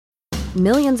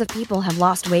Millions of people have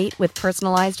lost weight with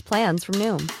personalized plans from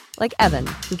Noom. Like Evan,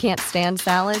 who can't stand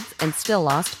salads and still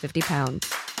lost 50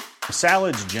 pounds.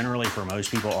 Salads generally for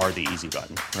most people are the easy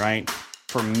button, right?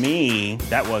 For me,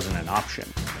 that wasn't an option.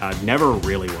 I never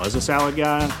really was a salad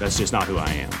guy. That's just not who I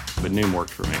am. But Noom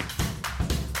worked for me.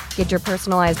 Get your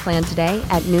personalized plan today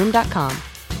at Noom.com.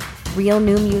 Real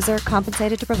Noom user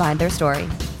compensated to provide their story.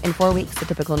 In 4 weeks, the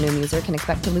typical Noom user can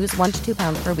expect to lose 1 to 2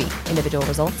 pounds per week. Individual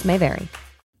results may vary.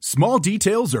 Small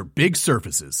details are big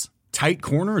surfaces. Tight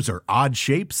corners are odd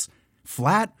shapes.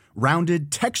 Flat,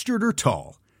 rounded, textured, or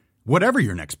tall. Whatever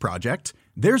your next project,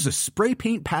 there's a spray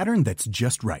paint pattern that's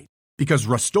just right. Because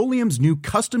Rust-Oleum's new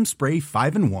Custom Spray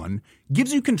 5-in-1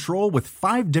 gives you control with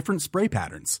 5 different spray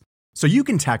patterns. So you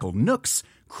can tackle nooks,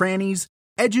 crannies,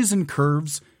 edges, and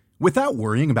curves without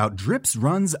worrying about drips,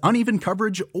 runs, uneven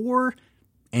coverage, or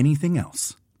anything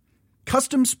else.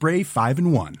 Custom Spray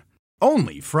 5-in-1.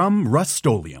 Only from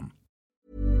Rust-Oleum.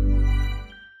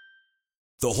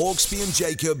 The Hawksby and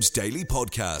Jacobs Daily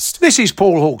Podcast. This is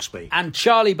Paul Hawksby. And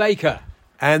Charlie Baker.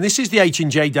 And this is the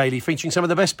H&J Daily, featuring some of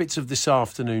the best bits of this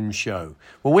afternoon's show.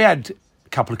 Well, we had a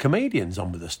couple of comedians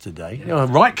on with us today. Yeah.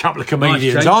 Right couple of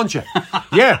comedians, nice, aren't you?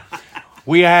 Yeah.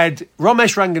 We had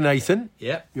Ramesh Ranganathan,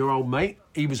 Yep. your old mate.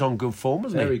 He was on good form,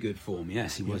 wasn't he? Very good form,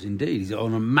 yes, he was indeed. He's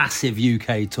on a massive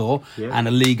UK tour, and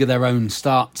a League of Their Own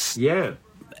starts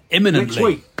imminently. Next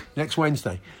week, next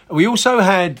Wednesday. We also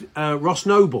had Ross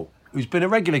Noble, who's been a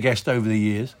regular guest over the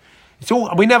years.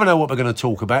 We never know what we're going to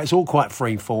talk about. It's all quite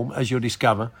free form, as you'll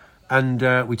discover. And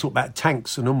we talked about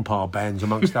tanks and umpire bands,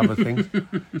 amongst other things.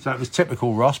 So it was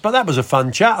typical Ross. But that was a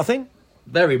fun chat, I think.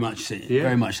 Very much so.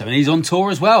 Very much so. And he's on tour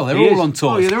as well. They're all on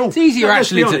tour. Oh, yeah, they're all, it's easier,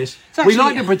 actually. We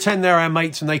like to pretend they're our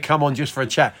mates and they come on just for a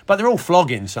chat. But they're all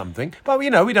flogging something. But, we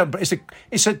don't. But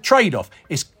it's a trade-off.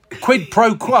 It's quid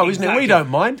pro quo, isn't it? We don't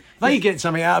mind. They get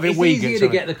something out of it, we get something. It's easier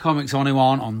to get the comics on who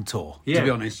aren't on tour, to be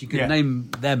honest. You can name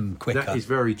them quicker. That is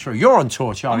very true. You're on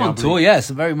tour, Charlie. I'm on tour, yes,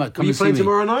 very much. Are you playing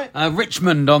tomorrow night?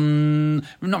 Richmond on...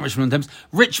 Not Richmond on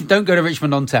Thames. Don't go to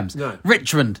Richmond on Thames. No.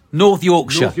 Richmond, North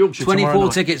Yorkshire. North Yorkshire 24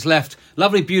 tickets left.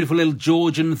 Lovely, beautiful little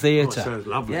Georgian theatre. Oh, sounds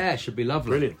lovely. Yeah, it should be lovely.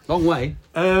 Brilliant. Long way.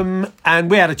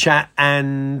 And we had a chat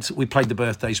and we played the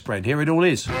birthday spread. Here it all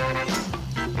is.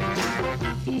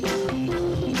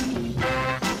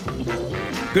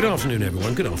 Good afternoon,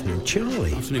 everyone. Good afternoon,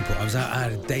 Charlie. Afternoon, Paul. I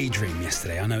had a daydream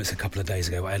yesterday. I know it's a couple of days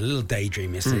ago, but I had a little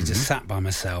daydream yesterday. Just sat by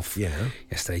myself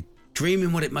yesterday,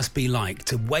 dreaming what it must be like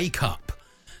to wake up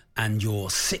and you're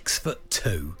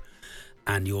 6'2"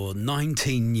 and you're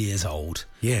 19 years old.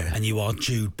 Yeah. And you are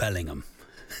Jude Bellingham.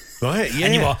 Right,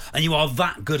 yeah. And you are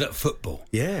that good at football.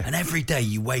 Yeah. And every day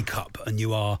you wake up and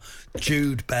you are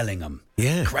Jude Bellingham.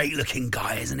 Yeah. Great looking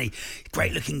guy, isn't he?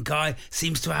 Great looking guy.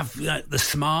 Seems to have the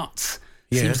smarts.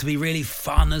 Yeah. Seems to be really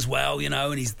fun as well,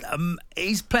 and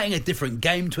he's playing a different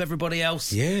game to everybody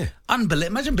else. Yeah.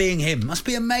 Unbelievable. Imagine being him. Must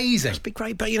be amazing. Must be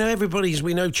great. But, we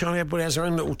know, Charlie, everybody has their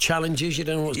own little challenges. You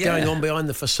don't know what's going on behind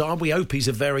the facade. We hope he's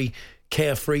a very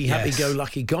carefree,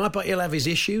 happy-go-lucky guy, but he'll have his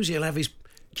issues. He'll have his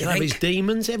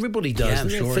demons. Everybody does. Yeah, I'm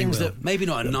sure things he will. Maybe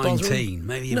not at 19.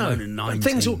 Maybe even at 19.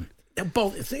 Things will...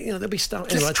 They'll be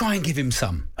starting. Just try and give him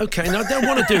some. Okay, no, I don't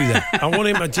want to do that. I want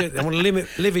him to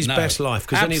live his best life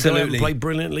because then he'll play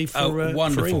brilliantly for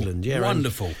England. Yeah,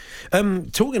 wonderful.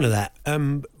 Talking of that,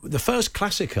 the first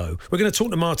Classico, we're going to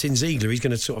talk to Martin Ziegler. He's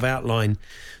going to sort of outline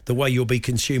the way you'll be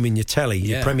consuming your telly,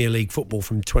 your Premier League football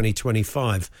from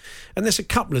 2025. And there's a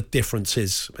couple of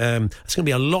differences. There's going to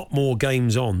be a lot more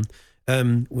games on.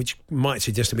 Which might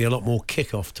suggest to be a lot more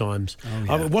kick-off times. Oh,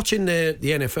 yeah. I was watching the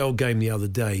NFL game the other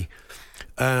day.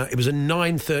 It was a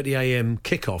 9:30am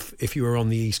kick-off if you were on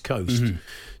the East Coast. Mm-hmm.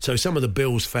 So some of the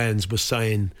Bills fans were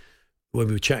saying, when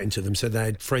we were chatting to them, said they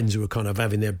had friends who were kind of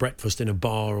having their breakfast in a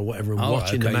bar or whatever and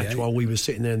watching the match while we were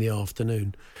sitting there in the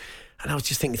afternoon. And I was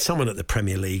just thinking, someone at the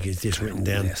Premier League has just written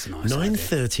down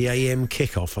 9:30am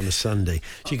kickoff on a Sunday.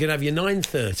 So you can have your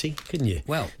 9:30, couldn't you?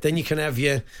 Well, then you can have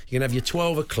your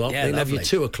 12 o'clock. Then have your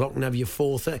 2 o'clock and have your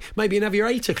 4:30. Maybe you can have your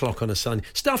 8 o'clock on a Sunday.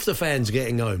 Stuff the fans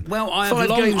getting home. Well, I have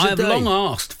long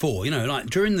asked for, like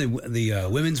during the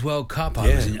Women's World Cup,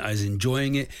 I was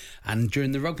enjoying it, and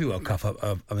during the Rugby World Cup,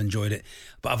 I've enjoyed it.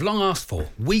 But I've long asked for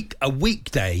a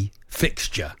weekday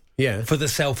fixture for the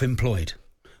self-employed.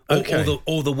 Okay.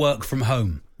 Or the work from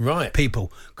home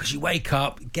people, because you wake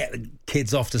up, get the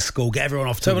kids off to school, get everyone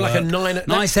off to work. So like a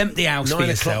nice empty house for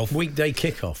yourself. Weekday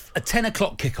kickoff. A 10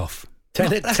 o'clock kickoff.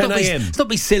 10 a.m. Let's not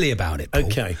be silly about it, Paul.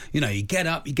 Okay. You get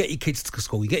up, you get your kids to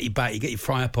school, you get your bat, you get your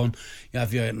fry up on, you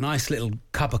have your nice little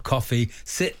cup of coffee,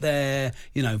 sit there,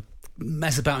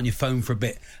 mess about on your phone for a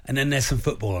bit, and then there's some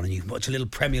football on, and you can watch a little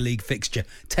Premier League fixture,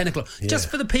 10 o'clock. Yeah. Just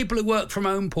for the people who work from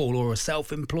home, Paul, or are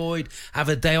self-employed, have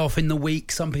a day off in the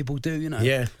week. Some people do, you know.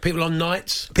 Yeah, people on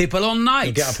nights. People on nights.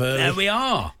 You get up early. There we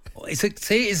are.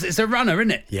 It's a runner,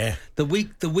 isn't it? Yeah. The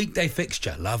weekday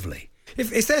fixture, lovely.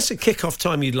 If there's a kick-off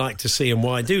time you'd like to see and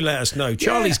why, do let us know.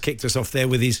 Charlie's kicked us off there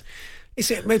with his...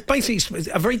 It's basically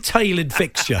a very tailored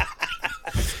fixture.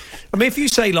 I mean, if you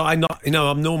say, like,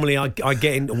 I'm normally, I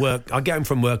get into work, I get home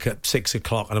from work at 6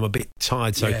 o'clock and I'm a bit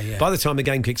tired, so by the time the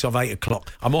game kicks off 8 o'clock,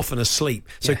 I'm often asleep.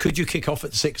 So could you kick off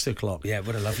at 6 o'clock? Yeah,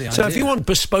 what a lovely idea. So if you want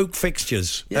bespoke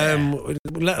fixtures,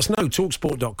 let us know.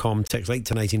 Talksport.com, text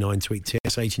 81089, tweet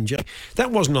TSH&J.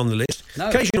 That wasn't on the list. No.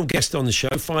 Occasional guest on the show,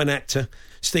 fine actor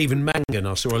Stephen Mangan.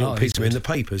 I saw a little piece of him in the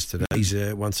papers today. He's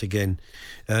once again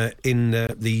in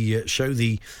the show,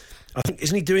 I think,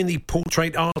 isn't he doing the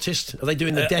portrait artist? Are they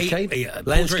doing the decade?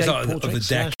 Landscape portrait of the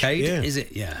decade, is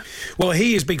it? Yeah. Well,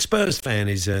 he is a big Spurs fan,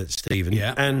 is Stephen.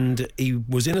 Yeah. And he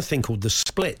was in a thing called The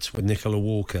Split with Nicola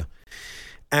Walker.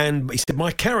 And he said,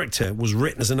 my character was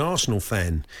written as an Arsenal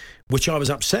fan, which I was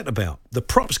upset about. The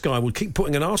props guy would keep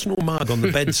putting an Arsenal mug on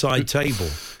the bedside table.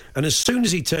 And as soon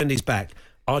as he turned his back,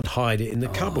 I'd hide it in the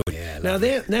cupboard. Yeah, now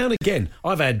and again,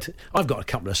 I've got a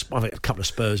couple of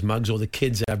Spurs mugs, or the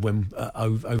kids have one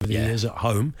over the years at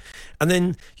home, and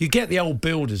then you get the old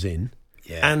builders in.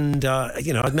 Yeah. And, I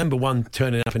remember one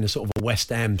turning up in a sort of a West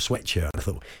Ham sweatshirt. I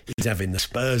thought, he's having the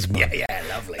Spurs mug. Yeah,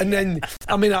 lovely. And then,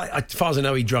 I mean, as far as I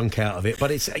know, he drunk out of it.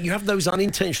 But you have those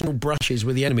unintentional brushes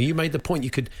with the enemy. You made the point you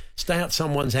could stay at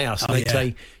someone's house and they'd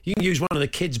say, you can use one of the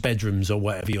kids' bedrooms or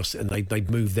whatever, and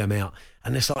they'd move them out.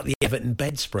 And it's like the Everton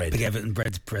bedspread. Big Everton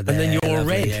bedspread. And then you're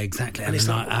red. Yeah, exactly. And it's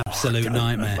like absolute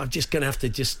nightmare. I'm just going to have to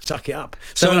just suck it up.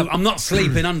 So I'm not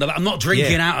sleeping under that. I'm not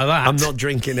drinking out of that. I'm not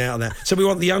drinking out of that. So we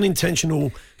want the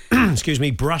unintentional,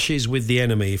 brushes with the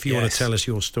enemy. If you want to tell us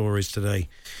your stories today,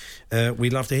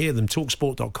 we'd love to hear them.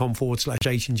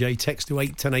 Talksport.com/H&J. Text to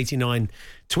 81089.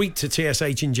 Tweet to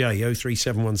TSH&J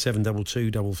 03717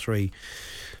 2233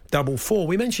 44.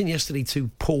 We mentioned yesterday to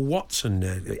Paul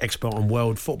Watson, expert on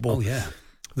world football,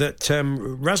 that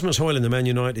Rasmus Højlund, the Man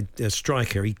United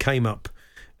striker, he came up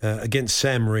against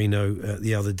San Marino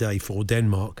the other day for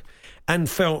Denmark and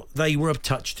felt they were a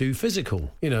touch too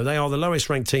physical. You know, they are the lowest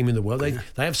ranked team in the world. They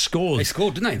have scored. They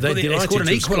scored, didn't they? They scored an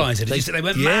equaliser. They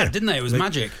went mad, didn't they? It was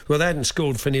magic. Well, they hadn't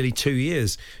scored for nearly 2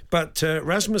 years. But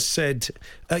Rasmus said,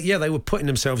 they were putting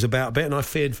themselves about a bit and I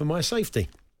feared for my safety.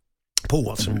 Paul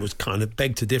Watson was kind of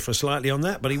begged to differ slightly on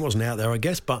that, but he wasn't out there, I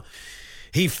guess. But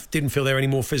he didn't feel they were any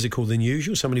more physical than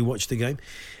usual. Somebody watched the game.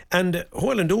 And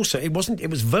Højlund also, it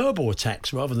was verbal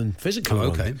attacks rather than physical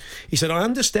ones. Okay. He said, I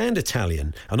understand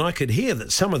Italian, and I could hear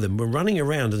that some of them were running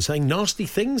around and saying nasty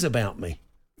things about me.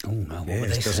 Oh, no, what were they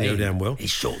doesn't saying? go down well. His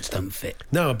shorts don't fit.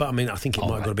 No, but I mean, I think it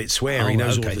might have got a bit sweary. He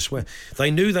knows all the swear. They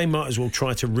knew they might as well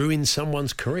try to ruin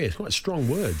someone's career. It's quite strong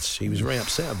words. He was very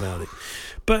upset about it.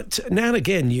 But now and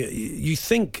again, you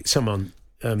think someone,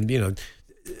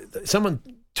 someone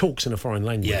talks in a foreign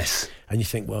language, and you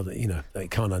think, well, they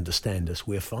can't understand us.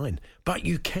 We're fine, but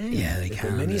you can. Yeah, they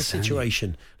can. Many a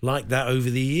situation like that over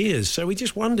the years. So we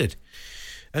just wondered,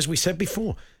 as we said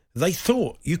before, they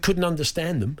thought you couldn't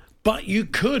understand them, but you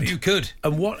could. You could.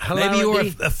 And what hilarity. Maybe you're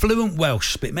a fluent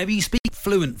Welsh, but maybe you speak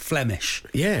fluent Flemish.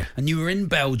 Yeah. And you were in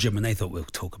Belgium and they thought, we'll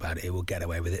talk about it here, we'll get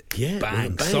away with it. Yeah.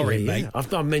 Bang. Sorry, mate.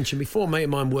 I've mentioned before, a mate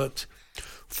of mine worked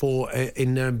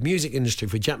in the music industry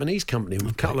for a Japanese company.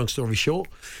 Okay. Cut a long story short,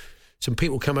 some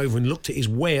people come over and looked at his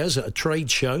wares at a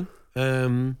trade show. He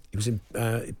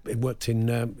worked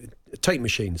in tape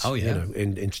machines. Oh, yeah.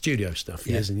 In studio stuff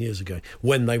years and years ago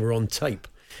when they were on tape.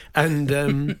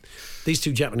 And these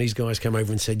two Japanese guys came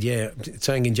over and said,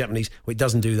 saying in Japanese, well, it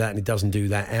doesn't do that and it doesn't do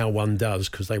that. Our one does,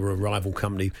 because they were a rival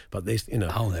company. But this,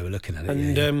 Oh, they were looking at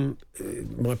it. And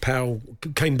my pal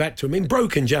came back to him in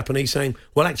broken Japanese saying,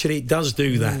 well, actually, it does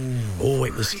do that. Ooh.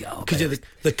 It was because of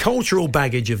the cultural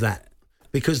baggage of that.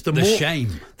 Because the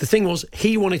shame. The thing was,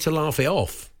 he wanted to laugh it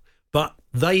off. But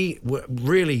they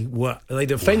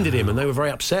they'd offended him and they were very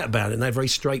upset about it and they had very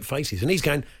straight faces. And he's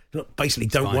going, look, basically,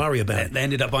 don't worry about it. They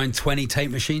ended up buying 20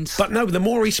 tape machines? But no, the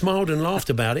more he smiled and laughed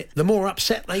about it, the more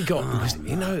upset they got. Because,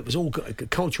 it was all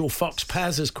cultural fox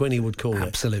pas, as Quinny would call it.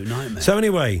 Absolute nightmare. So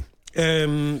anyway,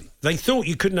 they thought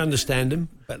you couldn't understand them.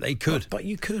 But they could. But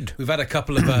you could. We've had a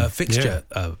couple of fixture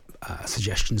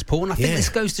suggestions, Paul, and I think this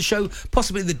goes to show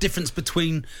possibly the difference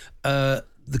between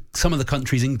some of the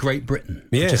countries in Great Britain.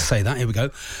 Yeah. I'll just say that. Here we go.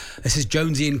 This is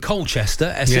Jonesy in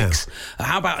Colchester, Essex. Yeah.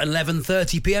 How about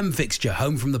 11:30 p.m. fixture?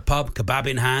 Home from the pub, kebab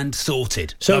in hand,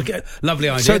 sorted. So lovely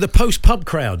idea. So the post-pub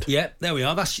crowd. Yeah, there we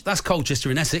are. That's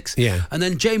Colchester in Essex. Yeah. And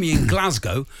then Jamie in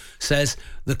Glasgow says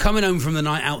the coming home from the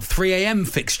night out 3 a.m.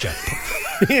 fixture.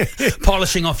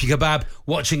 Polishing off your kebab,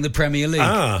 watching the Premier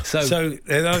League. So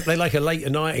they like a later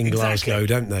night in Glasgow,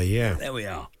 don't they? Yeah. There we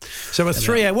are. So a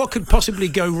 3 a.m. What could possibly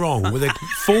go wrong with a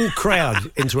full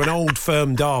crowd into an Old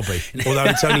Firm derby? Although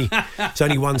it's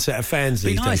only one set of fans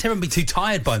these days. Be nice. Everyone be too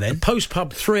tired by then.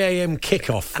 Post-pub 3 a.m.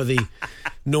 kickoff for the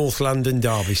North London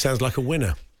derby sounds like a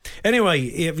winner. Anyway,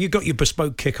 if you've got your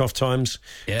bespoke kickoff times,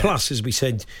 plus, as we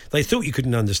said, they thought you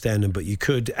couldn't understand them, but you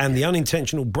could, and the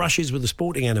unintentional brushes with the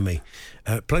sporting enemy.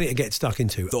 Plenty to get stuck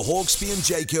into. The Hawksbee and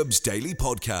Jacobs Daily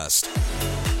Podcast.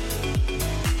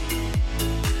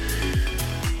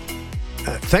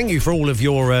 Thank you for all of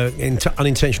your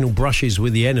unintentional brushes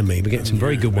with the enemy. We're getting some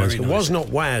very good ones. Nice. It was not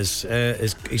Waz.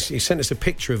 He sent us a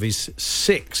picture of his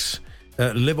 6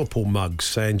 Liverpool mugs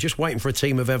saying, just waiting for a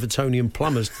team of Evertonian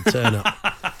plumbers to turn up.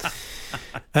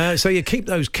 So you keep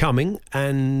those coming.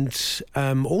 And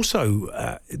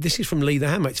also, this is from Lee the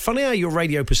Hammer. It's funny how your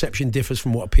radio perception differs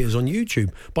from what appears on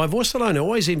YouTube. By voice alone, I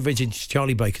always envisaged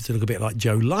Charlie Baker to look a bit like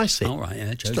Joe Lycett. All right,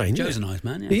 yeah. Joe's a nice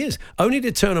man, yeah. He is. Only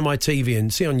to turn on my TV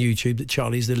and see on YouTube that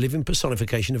Charlie is the living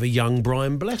personification of a young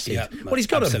Brian Blessed. Yeah, well, he's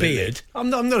got absolutely. a beard. I'm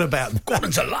not about...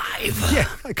 Gordon's alive. Yeah,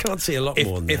 I can't see a lot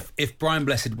more than that. If Brian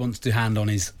Blessed wants to hand on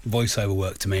his voiceover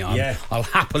work to me, I'll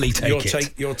happily take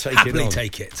it. You'll take happily it on.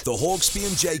 take it. The Hawksbee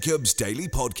and Jacobs Daily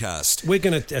Podcast. We're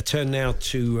going to turn now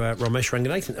to Ramesh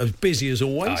Ranganathan, as busy as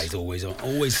always. He's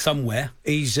always somewhere.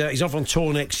 He's off on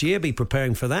tour next year, be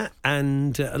preparing for that,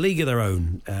 and A League of Their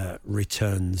Own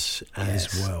returns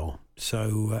as well.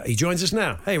 So he joins us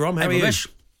now. Hey, Rom, how are you? Ramesh.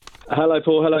 Hello,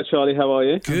 Paul. Hello, Charlie. How are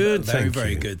you? Good,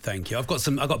 very good, thank you. I've got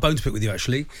a bone to pick with you,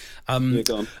 actually. You're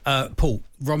gone. Paul,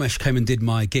 Ramesh came and did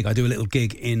my gig. I do a little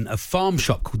gig in a farm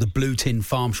shop called the Blue Tin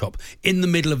Farm Shop in the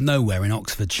middle of nowhere in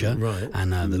Oxfordshire. Right.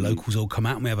 And the locals all come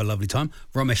out and we have a lovely time.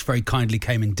 Ramesh very kindly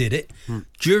came and did it.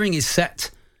 During his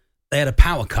set, they had a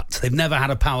power cut. They've never had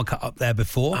a power cut up there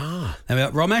before. There we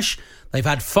are. Ramesh, they've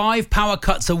had 5 power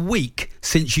cuts a week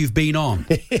since you've been on.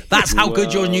 That's how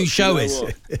good your new show is.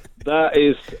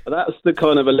 That's the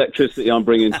kind of electricity I'm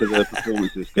bringing to the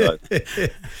performances, guys.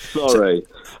 Sorry.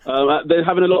 They're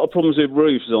having a lot of problems with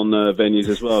roofs on venues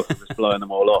as well because it's blowing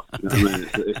them all off. You know what I mean?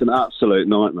 It's an absolute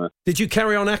nightmare. Did you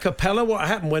carry on a cappella? What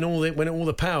happened when all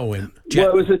the power went? Well,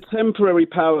 it was a temporary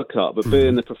power cut, but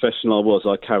being the professional I was,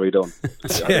 I carried on.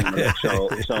 I didn't let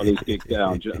Charlie's gig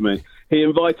down. Do you know what I mean? He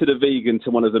invited a vegan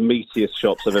to one of the meatiest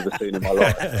shops I've ever seen in my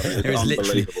life. There's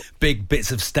literally big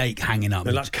bits of steak hanging up.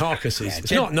 They're like carcasses.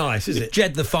 It's not nice, is it?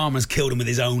 Jed the farmer's killed him with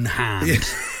his own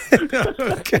hands.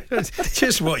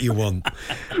 Just what you want.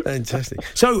 Fantastic.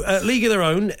 So, League of Their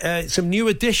Own, some new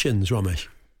additions, Ramesh.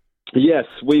 Yes,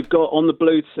 we've got on the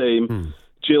blue team,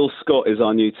 Jill Scott is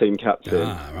our new team captain,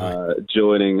 right.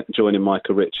 joining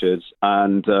Micah Richards,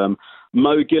 and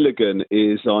Mo Gilligan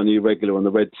is our new regular on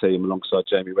the red team alongside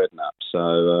Jamie Redknapp.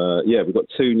 So, we've got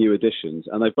 2 new additions,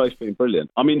 and they've both been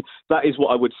brilliant. I mean, that is what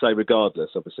I would say regardless,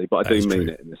 obviously, but I do mean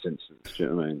it in this instance. Do you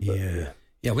know what I mean? But,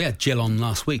 Yeah, we had Jill on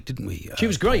last week, didn't we? She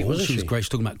was great, wasn't she? She was great. She's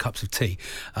talking about cups of tea.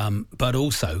 But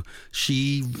also,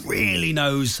 she really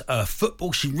knows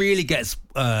football. She really gets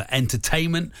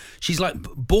entertainment. She's like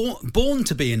born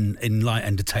to be in light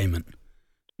entertainment.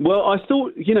 Well, I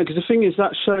thought, because the thing is,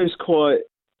 that show's quite...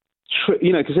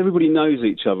 because everybody knows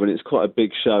each other and it's quite a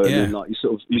big show, and then you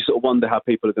sort of wonder how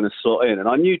people are going to slot in. And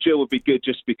I knew Jill would be good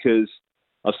just because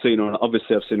I've seen her on other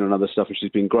stuff and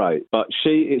she's been great. But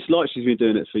it's like she's been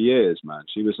doing it for years, man.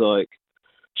 She was like,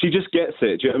 she just gets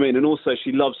it. Do you know what I mean? And also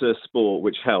she loves her sport,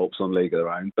 which helps on League of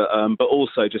Their Own. But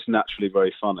also just naturally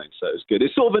very funny. So it was good.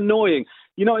 It's sort of annoying.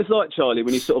 It's like, Charlie,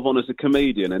 when you're sort of on as a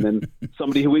comedian and then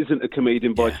somebody who isn't a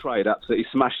comedian by trade absolutely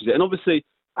smashes it. And obviously,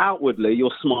 outwardly,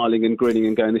 you're smiling and grinning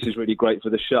and going, this is really great for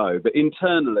the show. But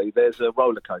internally, there's a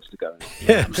roller coaster going on.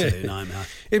 Yeah, absolutely nightmare.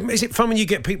 Is it fun when you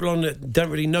get people on that don't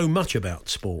really know much about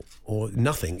sport, or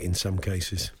nothing in some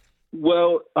cases?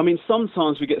 Well, I mean,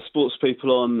 sometimes we get sports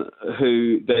people on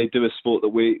who they do a sport that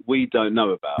we don't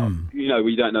know about.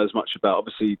 We don't know as much about.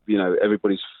 Obviously,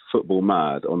 everybody's football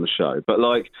mad on the show. But,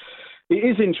 it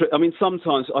is interesting. I mean,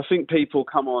 sometimes I think people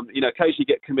come on, occasionally you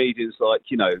get comedians like,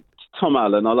 Tom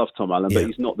Allen. I love Tom Allen, but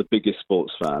he's not the biggest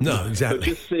sports fan. No, exactly. But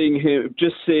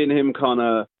just seeing him kind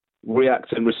of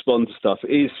react and respond to stuff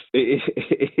is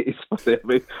funny. I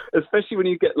mean, especially when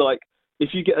you get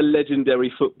if you get a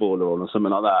legendary footballer on or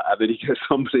something like that, and then you get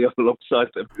somebody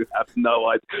alongside them who have no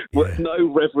idea, no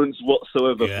reverence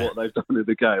whatsoever for what they've done in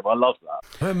the game. I love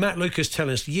that. Matt Lucas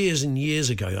telling us years and years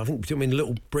ago, I think when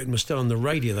Little Britain was still on the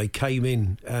radio, they came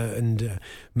in and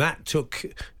Matt took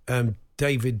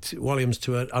David Williams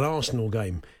to an Arsenal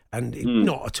game. And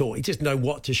not at all. He didn't know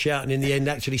what to shout, and in the end,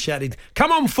 actually shouted,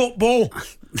 "Come on, football!"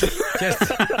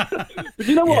 But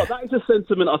you know what? That is a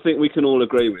sentiment I think we can all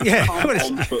agree with. Yeah, Come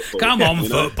on, football. Come on,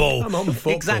 football. Come on,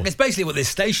 football. Exactly. It's basically what this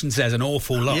station says an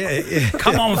awful lot. Yeah.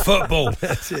 Come on, football.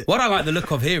 What I like the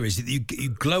look of here is that you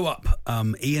glow up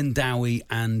Ian Dowie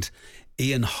and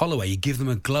Ian Holloway. You give them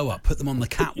a glow up, put them on the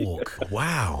catwalk.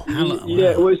 Wow.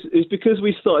 Yeah, it's because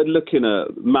we started looking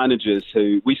at managers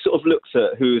who we sort of looked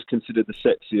at who was considered the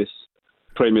sexiest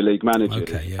Premier League managers.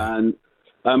 Okay, yeah.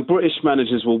 And British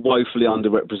managers were woefully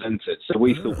underrepresented, so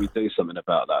we thought we'd do something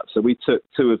about that. So we took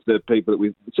two of the people that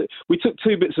we took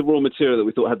two bits of raw material that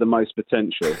we thought had the most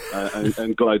potential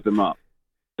and glowed them up.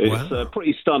 It's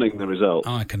pretty stunning, the result.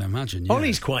 I can imagine. Yeah.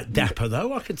 Ollie's quite dapper,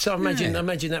 though. I imagine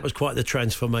that was quite the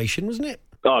transformation, wasn't it?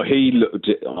 Oh, he looked.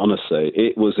 Honestly,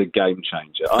 it was a game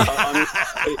changer.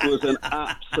 It was an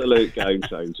absolute game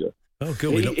changer. Oh,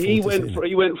 good. He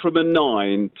went from a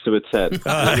 9 to a 10. It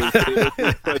was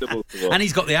incredible to watch. And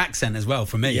he's got the accent as well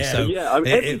for me. Yeah. So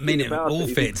it all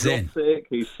fits in.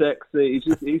 He's sexy.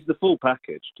 He's the full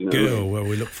package. Do you know Good. Well,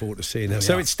 we look forward to seeing that.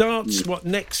 So it starts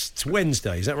next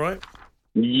Wednesday? Is that right?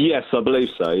 Yes, I believe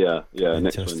so. Yeah,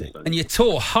 next Fantastic. Wednesday. And your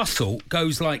tour, Hustle,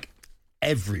 goes like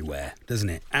everywhere, doesn't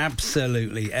it?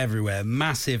 Absolutely everywhere.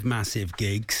 Massive, massive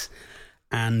gigs.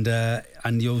 And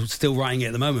you're still writing it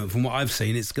at the moment. From what I've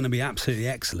seen, it's going to be absolutely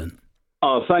excellent.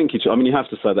 Oh, thank you. I mean, you have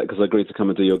to say that because I agreed to come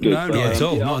and do your gig. No, not at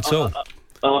all. Not at all.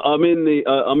 I'm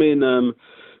in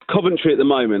Coventry at the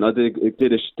moment. I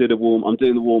did a warm. I'm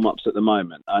doing the warm ups at the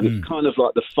moment, and it's kind of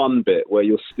like the fun bit where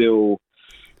you're still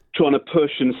trying to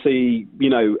push and see,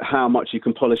 how much you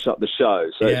can polish up the show.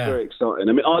 So it's very exciting.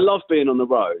 I mean, I love being on the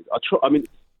road.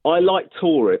 I like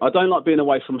touring. I don't like being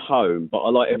away from home, but I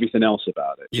like everything else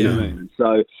about it. You know what I mean?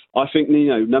 So I think,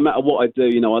 no matter what I do,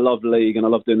 I love League and I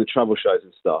love doing the travel shows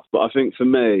and stuff. But I think for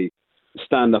me,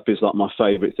 stand-up is like my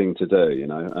favourite thing to do,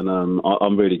 and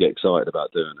I'm really get excited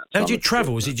about doing it. How do you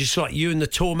travel? Is it just like you and the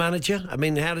tour manager? I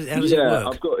mean, how does it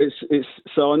work?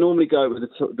 So I normally go with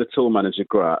the tour manager,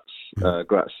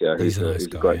 Grazia, who's a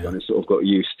great guy. He's sort of got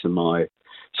used to my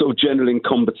sort of general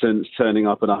incompetence, turning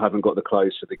up and I haven't got the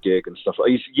clothes for the gig and stuff.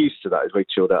 He's used to that. He's very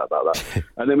chilled out about that.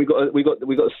 And then we got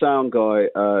a sound guy,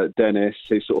 Dennis,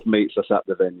 who sort of meets us at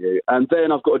the venue. And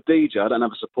then I've got a DJ. I don't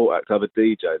have a support act. I have a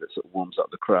DJ that sort of warms up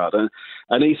the crowd.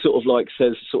 And he sort of like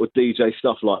says sort of DJ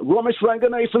stuff like, Romesh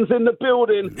Ranganathan's in the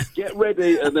building, get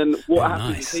ready. And then what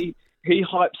happens is he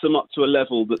hypes them up to a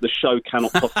level that the show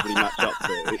cannot possibly match up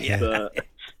to.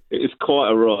 It's quite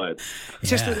a ride. It's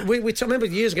just that I remember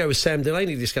years ago with Sam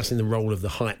Delaney discussing the role of the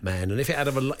hype man, and if it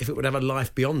would have a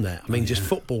life beyond that. I mean, just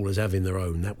footballers having their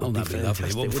own. That would be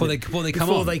fantastic. Well, before they come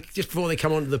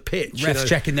onto the pitch, refs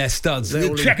checking their studs.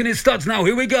 They're checking his studs now.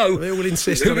 Here we go. They will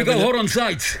insist. Here we go. Hold on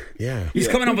sight. Yeah, he's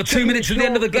coming on for 2 minutes at the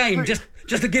end of the game.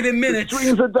 Just to give him minutes. The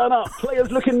strings are done up.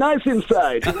 Players looking nice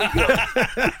inside.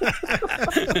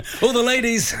 All the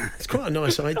ladies. It's quite a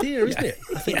nice idea, isn't it?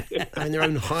 I think having their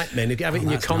own hype men. If you have it in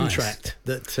your contract,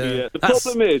 nice. The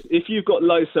problem is, if you've got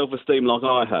low self-esteem like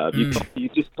I have, you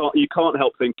can't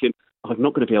help thinking, I'm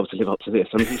not going to be able to live up to this.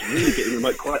 I mean, he's really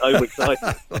getting quite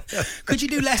overexcited. Could you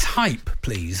do less hype,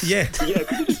 please? Yeah. Could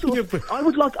you just I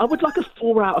would like a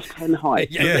 4 out of 10 hype.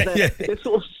 They're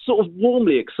sort of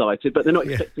warmly excited, but they're not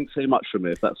expecting too much from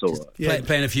me. If that's all right.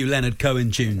 Playing a few Leonard Cohen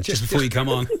tunes just before you come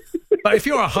on. But if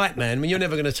you're a hype man, I mean, you're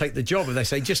never going to take the job if they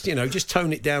say, just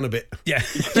tone it down a bit. Yeah.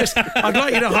 I'd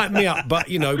like you to hype me up, but,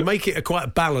 make it a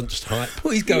quite balanced hype.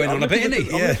 Well, he's going on a bit, isn't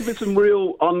he? I'm looking for some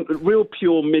real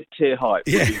pure mid-tier hype.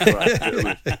 Yeah.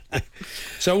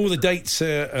 So all the dates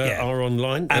are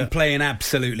online. And playing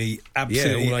absolutely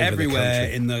everywhere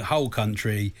the in the whole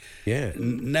country. Yeah.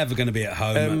 Never going to be at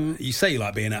home. You say you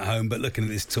like being at home, but looking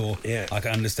at this tour, I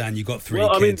can understand you've got 3 kids.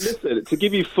 Well, I mean, listen, to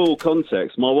give you full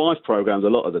context, my wife programs a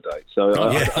lot of the dates. So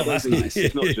that's nice.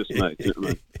 It's not just me. You know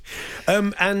what I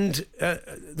mean? And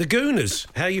the Gooners,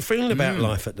 how are you feeling about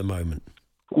life at the moment?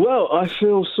 Well, I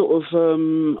feel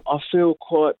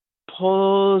quite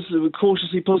positive,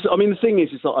 cautiously positive. I mean, the thing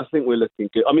is that I think we're looking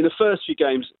good. I mean, the first few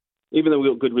games, even though we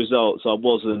got good results,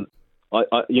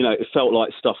 it felt like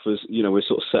stuff was, we're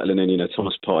sort of settling in,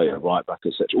 Thomas Partey, right back,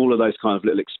 etc. All of those kind of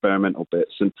little experimental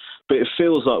bits. But it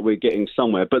feels like we're getting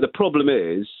somewhere. But the problem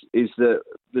is that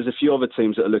there's a few other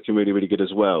teams that are looking really, really good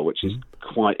as well, which is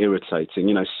quite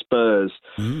irritating. Spurs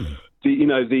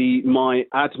my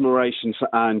admiration for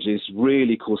Ange is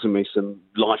really causing me some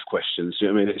life questions. You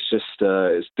know what I mean? It's just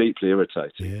it's deeply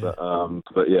irritating. Yeah.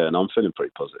 But yeah, and I'm feeling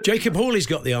pretty positive. Jacob Hawley's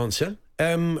got the answer.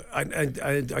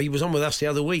 He was on with us the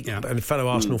other week, and a fellow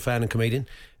Arsenal fan and comedian.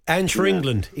 Ange for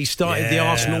England. He started the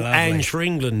Arsenal Ange for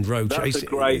England road. That's a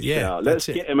great shout. Let's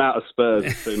get him out of Spurs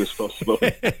as soon as possible.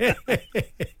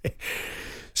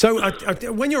 So,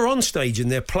 when you're on stage and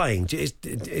they're playing,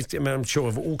 I'm sure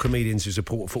of all comedians who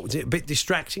support football, is it a bit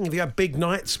distracting? Have you had big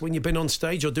nights when you've been on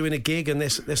stage or doing a gig and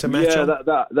there's a match on?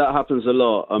 Yeah, that happens a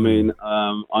lot. I mean,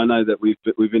 I know that we've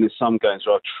been in some games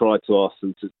where I've tried to ask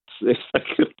them to if they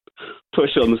could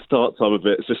push on the start time a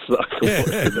bit, just so I can watch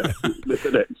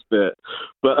the next bit.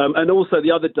 But and also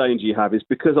the other danger you have is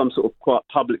because I'm sort of quite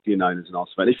publicly known as an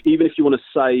Arsenal fan. Even if you want to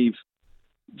save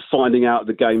finding out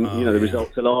the game, the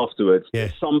result till afterwards,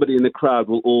 somebody in the crowd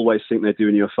will always think they're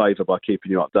doing you a favour by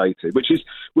keeping you updated, which is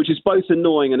both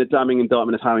annoying and a damning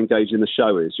indictment of how engaging the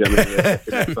show is. You know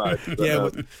what I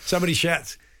mean? Somebody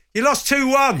shouts, "You lost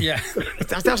 2-1." Yeah,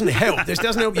 that doesn't help. This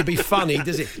doesn't help you be funny,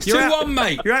 does it? 2-1,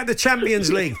 mate. You're out of the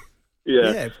Champions League.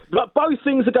 Yeah. But both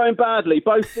things are going badly,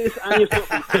 both this and your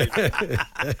football team.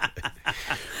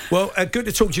 Well, good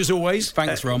to talk to you as always.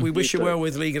 Thanks, Ron. We wish you well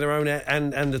with League of Their Own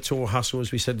and the Tour Hustle.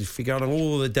 As we said, if you go on,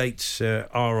 all the dates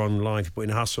are online. If you put in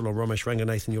Hustle or Romesh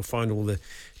Ranganathan, you'll find all the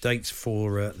dates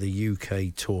for the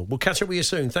UK Tour. We'll catch up with you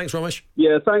soon. Thanks, Romesh.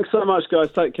 Yeah, thanks so much, guys.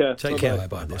 Take care. Take care.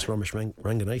 Bye. That's Romesh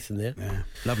Ranganathan there. Yeah,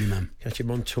 lovely man. Catch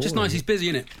him on tour. Just nice he's busy,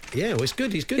 isn't it? Yeah, well, it's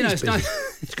good. He's good. It's busy.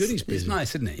 Nice. It's good he's busy. It's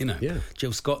nice, isn't it? Yeah.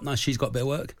 Jill Scott, nice. She's got a bit of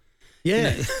work.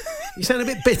 Yeah. You sound a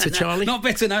bit bitter, Charlie. Not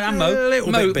bitter, no. And Mo. A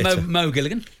little bit bitter. Mo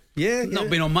Gilligan. Yeah. Not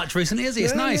been on much recently, has he?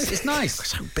 It's nice. Yeah. It's nice.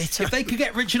 So bitter. If they could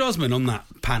get Richard Osman on that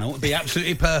panel, it'd be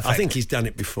absolutely perfect. I think he's done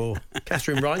it before.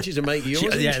 Catherine Ryan, she's a mate of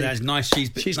yours. That's nice.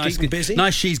 She's nice, keeping busy.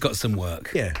 Nice. She's got some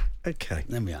work. Yeah. Okay.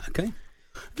 There we are. Okay.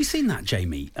 Have you seen that,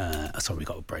 Jamie? Sorry, we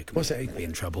got a break. What's that? Be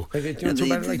in trouble. Do you want to talk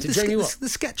about it later? Jamie what? The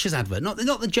Skechers advert, not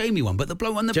the Jamie one, but the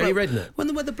bloke on the Jamie Redknapp. When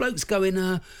the bloke's going,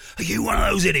 are you one of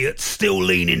those idiots still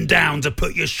leaning down to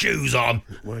put your shoes on?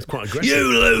 Well, it's quite aggressive. You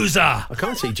loser! I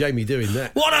can't see Jamie doing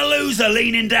that. What a loser,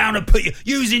 leaning down to put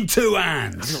using two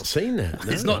hands. I've not seen that.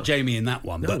 No. It's not Jamie in that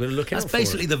one, but I'm gonna look out that's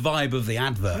basically the vibe of the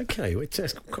advert. Okay, well,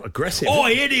 it's quite aggressive.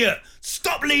 Oi, idiot!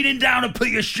 Stop leaning down and put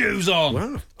your shoes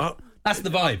on. Wow. That's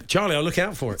the vibe. Charlie, I'll look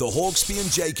out for it. The Hawksby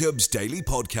and Jacobs Daily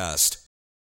Podcast.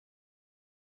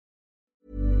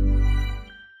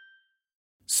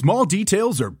 Small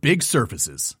details are big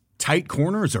surfaces. Tight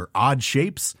corners are odd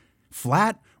shapes.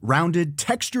 Flat, rounded,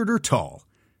 textured, or tall.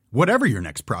 Whatever your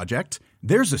next project,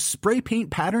 there's a spray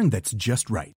paint pattern that's just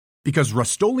right. Because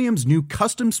Rust-Oleum's new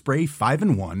Custom Spray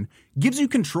 5-in-1 gives you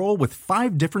control with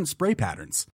 5 different spray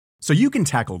patterns. So you can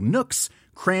tackle nooks,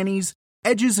 crannies,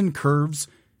 edges, and curves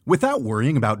without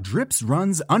worrying about drips,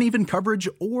 runs, uneven coverage,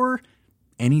 or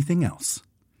anything else.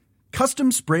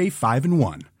 Custom Spray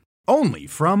 5-in-1. Only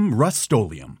from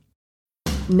Rust-Oleum.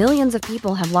 Millions of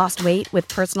people have lost weight with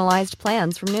personalized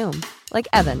plans from Noom. Like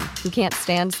Evan, who can't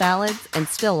stand salads and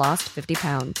still lost 50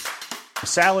 pounds.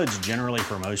 Salads generally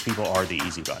for most people are the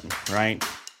easy button, right?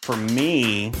 For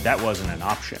me, that wasn't an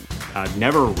option. I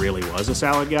never really was a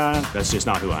salad guy. That's just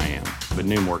not who I am. But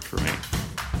Noom worked for me.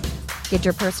 Get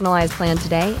your personalized plan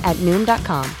today at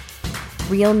Noom.com.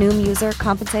 Real Noom user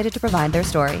compensated to provide their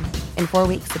story. In 4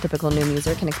 weeks, the typical Noom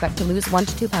user can expect to lose 1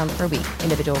 to 2 pounds per week.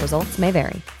 Individual results may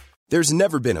vary. There's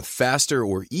never been a faster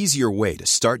or easier way to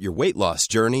start your weight loss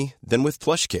journey than with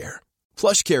PlushCare.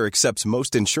 PlushCare accepts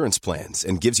most insurance plans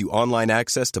and gives you online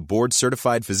access to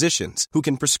board-certified physicians who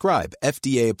can prescribe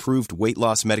FDA-approved weight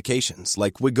loss medications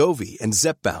like Wegovy and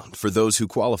Zepbound for those who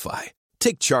qualify.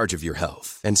 Take charge of your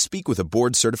health and speak with a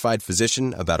board-certified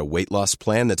physician about a weight loss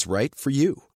plan that's right for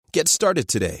you. Get started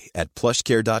today at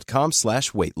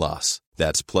plushcare.com/weight-loss.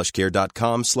 That's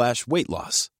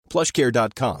plushcare.com/weight-loss.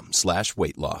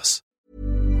 plushcare.com/weight-loss.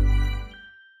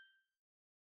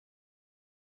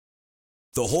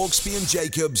 The Hawksby and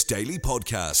Jacobs Daily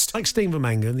Podcast. Like Stephen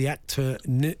Mangan, the actor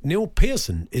Neil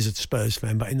Pearson is a Spurs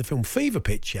fan, but in the film Fever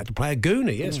Pitch, he had to play a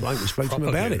gooner. Yes, right, we spoke to him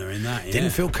about it. Didn't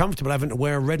feel comfortable having to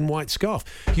wear a red and white scarf.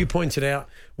 You pointed out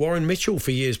Warren Mitchell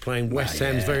for years playing West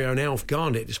Ham's very own Alf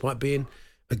Garnett, despite being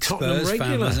a Tottenham regular.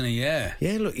 Fan, wasn't he? Yeah.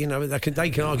 Yeah, look, they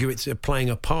can argue it's playing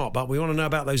a part, but we want to know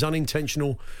about those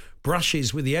unintentional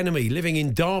brushes with the enemy. Living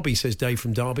in Derby, says Dave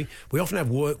from Derby, we often have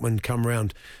workmen come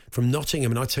round from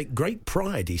Nottingham, and I take great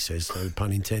pride, he says, no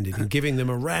pun intended, in giving them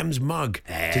a Rams mug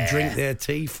to drink their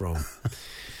tea from.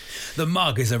 The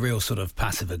mug is a real sort of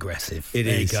passive-aggressive. It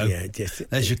is, there you go. Yeah.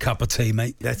 There's your cup of tea,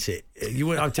 mate. That's it.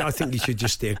 I think you should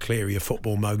just steer clear of your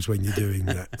football mugs when you're doing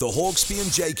that. The Hawksby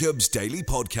and Jacobs Daily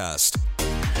Podcast.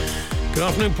 Good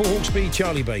afternoon, Paul Hawksby,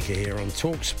 Charlie Baker here on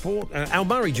Talk Sport. Al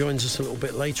Murray joins us a little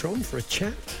bit later on for a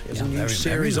chat. There's a new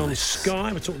series on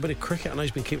Sky. We're talking a bit of cricket. I know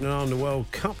he's been keeping an eye on the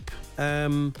World Cup.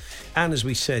 And as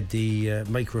we said, the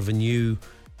maker of a new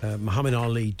Muhammad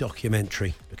Ali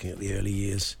documentary looking at the early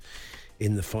years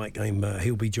in the fight game.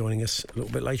 He'll be joining us a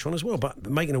little bit later on as well. But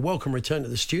making a welcome return to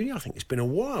the studio, I think it's been a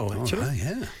while, actually. Oh,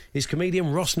 yeah. Is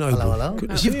comedian Ross Noble. Hello. Good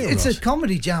to see you, It's Ross. a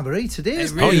comedy jamboree today,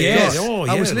 isn't it? really is.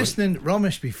 I was listening to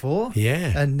Ramesh before.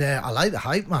 Yeah. And I like the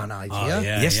hype man idea. Oh,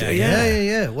 yeah.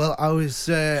 Yeah. Well, I was.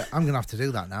 I'm going to have to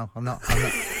do that now. I'm not.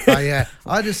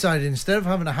 I decided instead of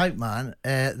having a hype man,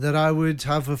 that I would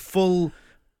have a full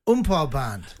umpire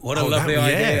band. What a lovely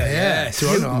idea. Yeah. To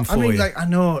You open know, for I mean, you. like I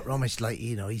know Ramesh, like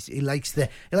he likes the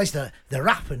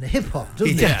rap and the hip hop,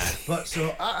 doesn't he? Yeah. But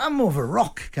so I'm more of a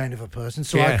rock kind of a person.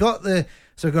 So Yeah. I got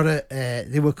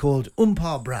they were called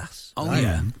Umpire Brass. Oh, right?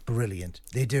 yeah. Brilliant.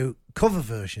 They do cover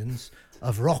versions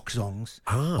of rock songs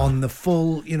on the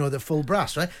full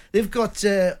brass, right? They've got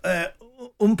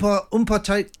Umpire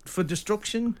Tight for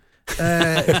Destruction.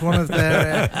 It's one of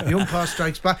their the umpire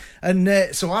strikes back,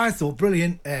 and so I thought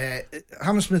brilliant.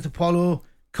 Hammersmith Apollo,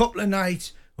 couple of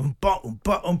nights, umpire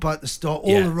at the start,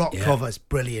 all the rock covers,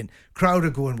 brilliant. Crowd are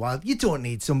going wild. You don't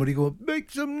need somebody going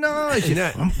make some noise.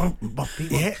 No.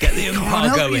 Get the umpire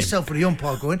help going. yourself with the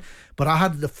umpire going. But I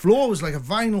had the floor was like a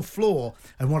vinyl floor,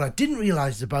 and what I didn't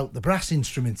realise about the brass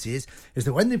instruments is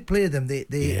that when they play them, they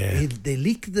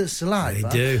leak the saliva. They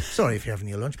do. Sorry if you're having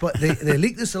your lunch, but they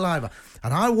leak the saliva.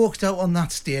 And I walked out on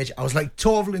that stage. I was like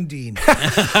Torval and Dean.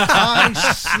 I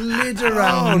slid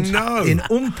around in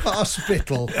umpire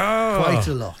spittle quite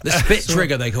a lot. The Spit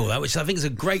Trigger, they call that, which I think is a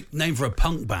great name for a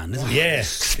punk band, isn't it? Yeah.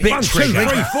 Spit 1, 2, Trigger.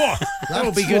 3, 4.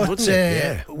 That'll be good, What, wouldn't it?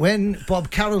 Yeah. When Bob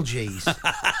Carroll G's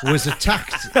was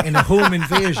attacked in a home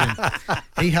invasion,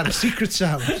 he had a secret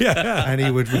sound, and he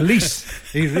would release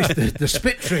the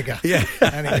spit trigger,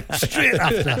 and he would, straight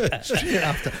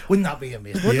after. Wouldn't that be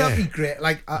amazing? Wouldn't that be great?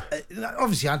 Like,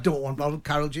 obviously, I don't want Bob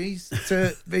Carroll G's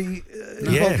to be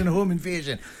involved in a home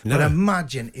invasion, but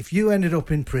imagine if you ended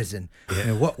up in prison. You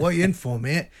know, what are you in for,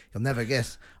 mate? You'll never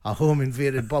guess. A home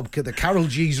invaded the Carroll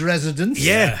G's residence.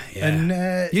 Yeah. And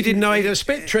You didn't know he had a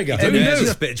spit trigger. Who Who knows? knew?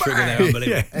 A Spit Trigger there,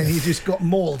 unbelievable. and he just got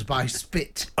mauled by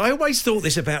spit. I always thought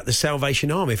this about the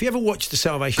Salvation Army. If you ever watch the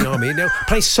Salvation Army, they'll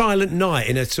play Silent Night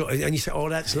in a sort of, and you say, "Oh,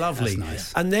 that's lovely." That's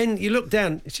nice. And then you look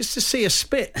down, it's just to see a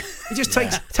spit. It just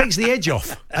takes the edge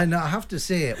off. And I have to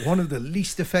say, one of the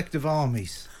least effective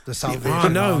armies, the Salvation I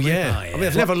know, Army. yeah. Oh, yeah. I mean,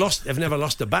 they've never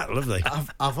lost a battle, have they?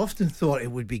 I've often thought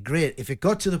it would be great if it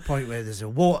got to the point where there's a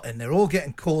war and they're all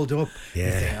getting called up. Yeah.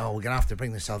 You think, we're going to have to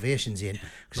bring the Salvations in.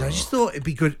 Because I just thought it'd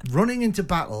be good running into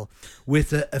battle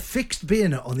with a fixed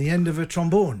bayonet on the end of a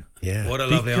trombone. Yeah. What a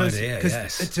lovely idea,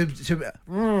 yes.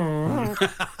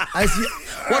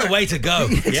 What a way to go.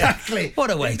 Exactly. What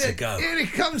a way to go. Here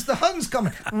it comes, the Huns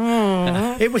coming.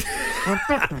 It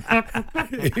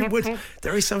would.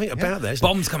 There is something about that.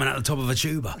 Bombs coming out the top of a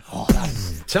tuba.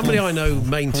 Somebody I know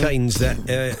maintains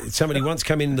that somebody once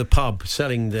came in the pub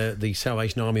selling the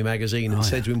Salvation Army magazine and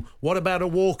said to him, "What about a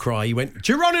war cry?" He went,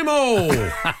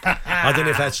 "Geronimo!" I don't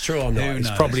know if that's true or not. Who It's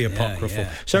knows? probably Yeah, apocryphal.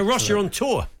 yeah. So, Ross, you're on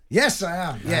tour. Yes, I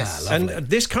am. Yes. And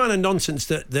this kind of nonsense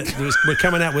that we're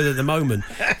coming out with at the moment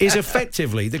is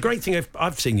effectively the great thing.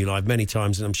 I've seen you live many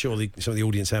times, and I'm sure some of the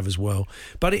audience have as well.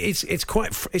 But it's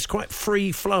quite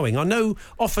free flowing. I know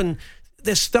often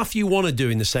there's stuff you want to do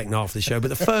in the second half of the show, but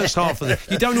the first half of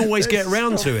you don't always get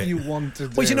around to it. You want to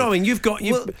do. Well, you know what I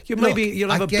mean?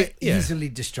 You'll have I a get bit. Yeah. easily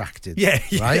distracted. Yeah.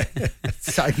 Right?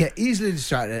 So I get easily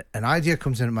distracted. An idea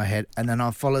comes into my head, and then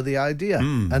I'll follow the idea.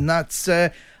 And that's.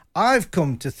 I've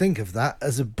come to think of that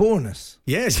as a bonus.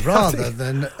 Yes, rather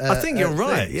than. I think you're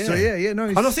right. thing. Yeah. So no.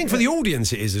 And I think for the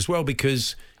audience it is as well,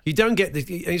 because you don't get if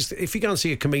you go and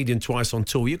see a comedian twice on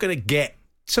tour, you're going to get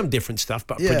some different stuff,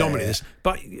 but predominantly this.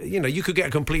 But you could get a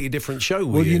completely different show.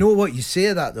 Well, you know what? You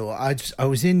say that though. I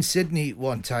was in Sydney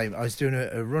one time. I was doing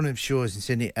a run of shows in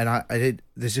Sydney, and I did.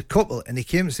 There's a couple, and they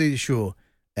came to see the show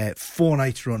 4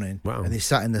 nights running. Wow. And they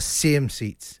sat in the same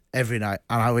seats every night.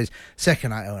 And I was second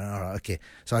night. I went, all right, okay.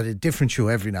 So I did a different show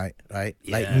every night, right?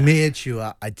 Yeah. Like made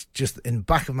sure I just in the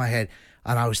back of my head.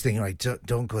 And I was thinking, right,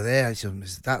 don't go there. I said,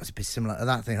 that was a bit similar to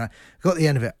that thing. Right? Got to the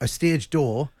end of it, a stage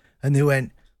door, and they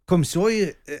went, "Come, saw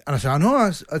you." And I said, "I know,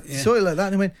 I saw you like that."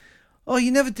 And they went, "Oh,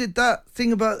 you never did that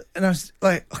thing about..." And I was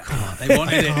like, "Oh, come on." They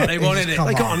wanted it. They wanted it.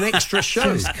 They got an extra show.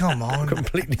 Just come on.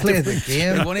 Completely play the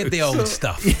game. They wanted the old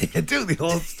stuff. Yeah, do the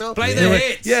old stuff. Play the They went,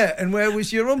 hits. Yeah, and where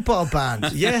was your umpire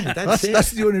band? Yeah, that's it.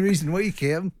 That's the only reason why you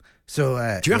came. So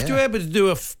do you have to be able to do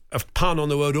a pun on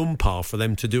the word umpire for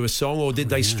them to do a song, or did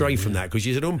they stray from that? Because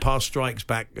you said umpire strikes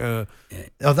back. Oh,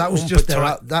 that was just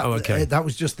that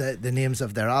was just the names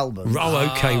of their albums.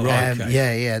 Oh, okay, right.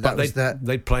 Okay. Yeah. But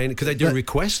they play because they do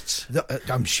requests.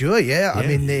 I'm sure. Yeah. I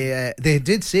mean, they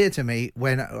did say to me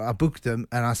when I booked them,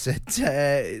 and I said,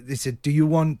 they said, do you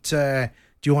want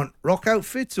rock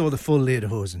outfits or the full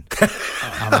lederhosen?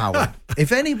 I'm out.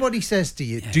 If anybody says to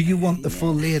you, do you want the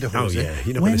full lederhosen?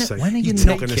 You're not going to say. When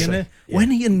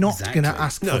are you not going to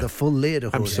ask for the full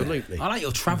lederhosen? Absolutely. I like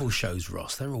your travel shows,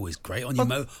 Ross. They're always great on your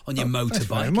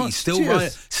motorbike. You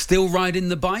still riding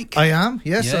the bike? I am.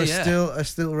 Yes, I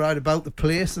still ride about the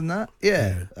place and that.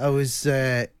 Yeah. I was.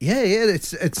 I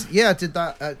did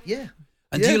that.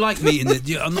 And do you like meeting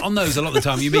on those? A lot of the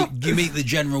time, you meet the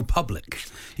general public.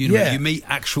 You meet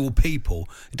actual people.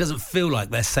 It doesn't feel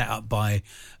like they're set up by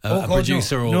a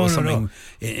producer or something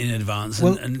in advance.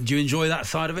 And do you enjoy that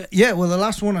side of it? Yeah. Well, the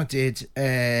last one I did,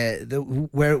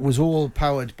 where it was all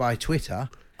powered by Twitter.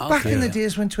 Back in the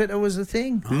days when Twitter was a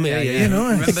thing. Who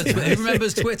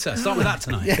remembers Twitter? Start with that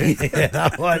tonight.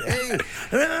 That one. Hey,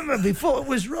 remember before it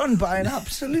was run by an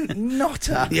absolute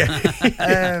nutter.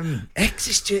 X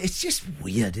is it's just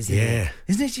weird, isn't it?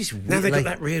 Isn't it just weird? Now they've got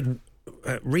that weird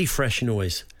refresh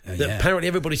noise that apparently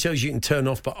everybody tells you can turn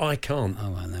off, but I can't.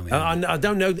 I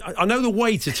don't know. I know the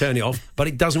way to turn it off, but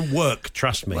it doesn't work.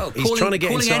 Trust me. Well, He's trying to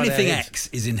get inside anything X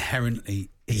is inherently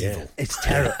evil. It's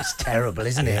terrible,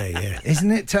 isn't it? Isn't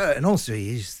it? And also,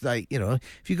 it's like,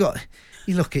 if you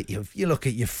look at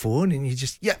your phone and you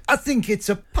just I think it's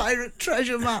a pirate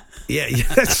treasure map.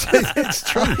 That's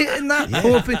true. Hitting that,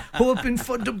 hoping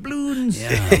for doubloons.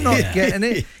 I'm not getting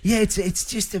it. It's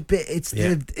just a bit. It's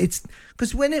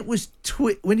because when it was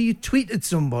when you tweeted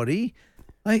somebody.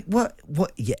 Like what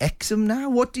you X them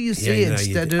now? What do you say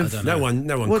instead of? No one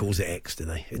calls it X, do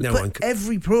they?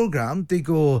 Every program they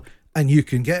go. And you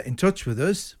can get in touch with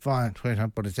us. Fine,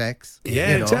 but it's X.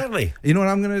 Exactly. You know what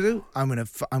I'm going to do? I'm going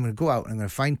to go out and I'm going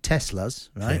to find Teslas.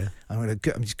 Right. Yeah. I'm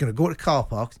just going to go to car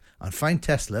parks and find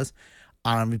Teslas,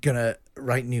 and I'm going to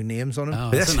write new names on them.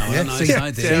 Oh, that's a nice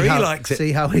idea. He likes it.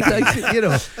 See how he likes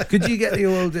it. Could you get the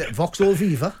old Vauxhall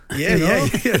Viva?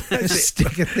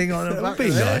 Stick a thing on it. That would be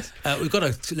nice. We've got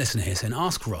a listener here saying,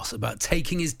 ask Ross about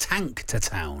taking his tank to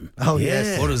town. Oh,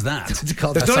 yes. What is that?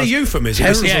 That's not a euphemism. I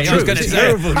was going to say.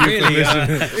 Terrible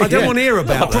euphemism. I don't want to hear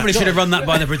about it. I probably should have run that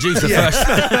by the producer first.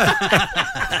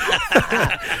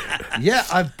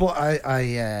 I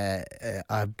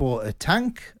bought a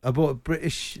tank. I bought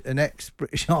an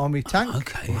ex-British Army tank.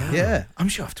 Okay. Wow. Yeah, I'm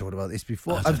sure I've talked about this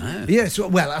before. I don't know. Yeah. So,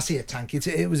 I say a tank.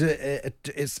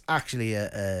 It's actually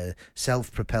a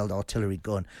self-propelled artillery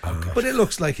gun, but it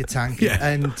looks like a tank.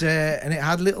 And it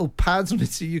had little pads on it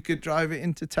so you could drive it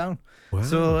into town. Wow.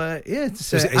 So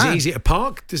is it easy to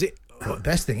park? Does it? The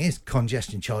best thing is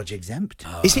congestion charge exempt.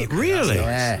 Is it really?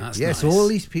 That's nice. So all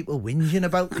these people whinging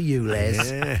about the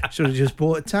ULEZ should have just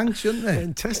bought a tank, shouldn't they?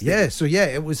 Fantastic. Yeah. So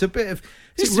it was a bit of.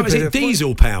 Is it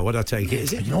diesel power? I take it.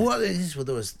 Is it? You know what it is with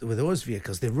those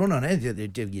vehicles? They run on it. They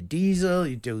do your diesel.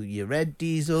 You do your red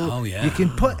diesel. Oh yeah. You can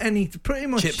put pretty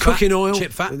much cooking oil,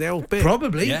 chip fat. The old bit.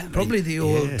 Probably the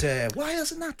old. Why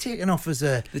hasn't that taken off as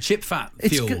a the chip fat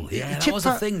fuel? That was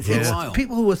a thing for a while.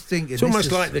 People were thinking it's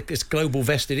almost like this global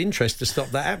vested interest to stop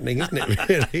that happening, isn't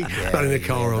it? Really, running the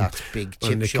car on. That's big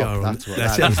chip shop. That's what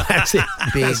that's it.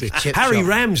 Big chip Harry shop.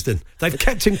 Ramsden. They've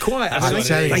kept him quiet.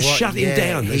 They shut him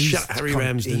down. They shut Harry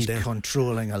Ramsden down.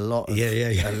 Controlling a lot of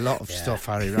a lot of stuff,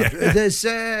 Harry. There's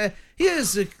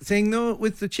here's the thing though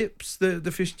with the chips, the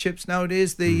fish chips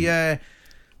nowadays. They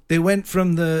went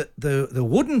from the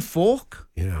wooden fork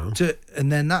to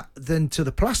then to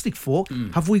the plastic fork.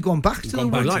 Have we gone back to the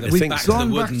wooden? We've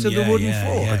gone back to the wooden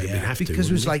fork because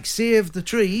it was like save the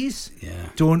trees,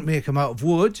 don't make them out of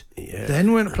wood.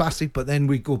 Then we're in plastic, but then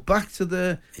we go back to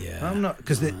the. I'm not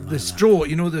because the straw.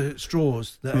 You know the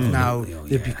straws that have now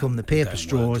they've become the paper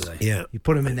straws. You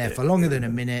put them in there for longer than a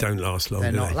minute. Don't last long.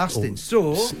 They're not lasting.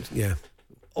 So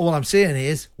all I'm saying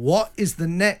is, what is the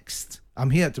next? I'm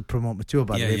here to promote my tour,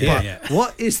 by the way.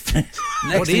 What is the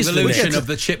next evolution of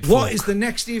the chip fork? What is the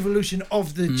next evolution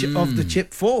of the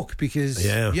chip fork? Because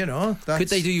could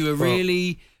they do you a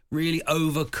really, really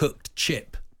overcooked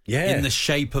chip in the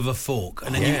shape of a fork,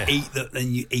 and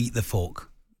then you eat the fork?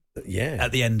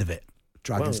 At the end of it.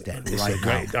 Dragon's Den right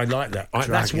now. I like that.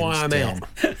 That's why I'm out.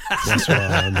 That's why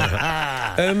I'm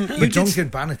out. But Duncan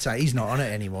Bannatyne, he's not on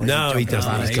it anymore. No, he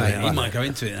doesn't. He might go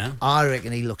into it now. I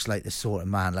reckon he looks like the sort of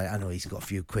man, like, I know he's got a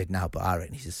few quid now, but I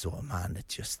reckon he's the sort of man that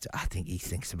just, I think he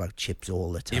thinks about chips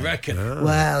all the time. You reckon?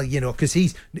 Well, because I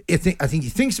think he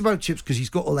thinks about chips because he's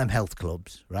got all them health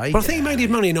clubs, right? Well, I think he made his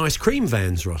money in ice cream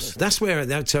vans, Ross. That's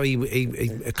how he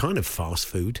kind of fast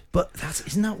food. But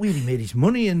isn't that weird? He made his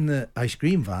money in the ice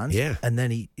cream vans, and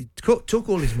then he took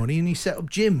all his money and he set up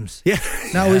gyms. Yeah.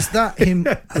 Now is that him?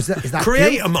 Is that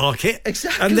create him? A market,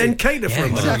 exactly, and then cater for a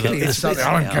market?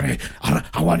 Exactly.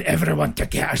 I want everyone to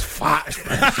get as fat as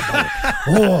possible.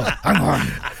 Oh, hang on.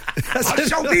 I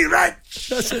shall be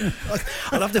rich.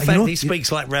 I love the fact he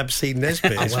speaks like Ramsey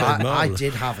Nesbitt. I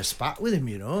did have a spat with him,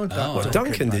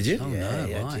 Duncan, did you?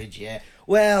 I did, yeah.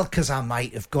 Well, because I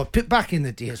might have got, back in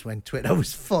the days when Twitter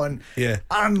was fun,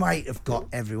 I might have got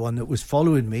everyone that was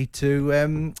following me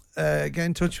to get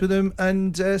in touch with him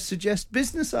and suggest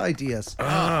business ideas.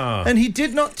 And he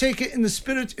did not take it in the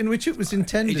spirit in which it was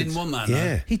intended. He didn't want that,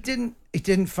 no. He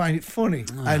didn't find it funny.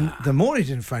 And the more he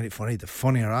didn't find it funny, the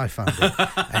funnier I found it.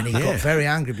 And he got very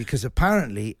angry because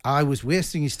apparently I was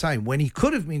wasting his time when he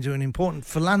could have been doing important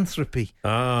philanthropy.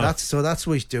 That's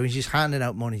what he's doing. He's just handing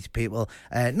out money to people,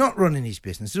 not running his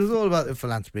business. It was all about the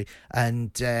philanthropy.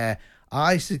 And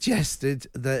I suggested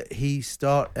that he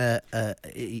start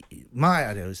my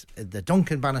idea was the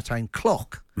Duncan Bannatyne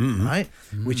clock, right?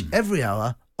 Which every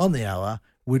hour on the hour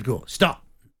would go, stop.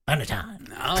 Bannatyne.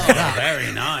 Oh,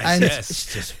 very nice. And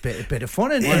it's just a bit of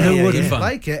fun, and who wouldn't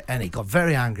like it? And he got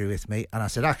very angry with me, and I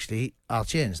said, actually, I'll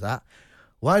change that.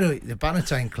 Why don't the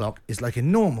Bannatyne clock is like a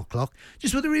normal clock,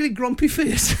 just with a really grumpy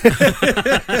face.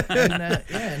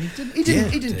 and he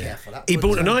didn't care for that. He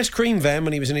bought an ice cream van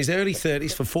when he was in his early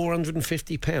 30s for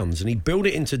 £450, and he built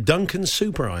it into Duncan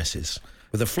Super Ices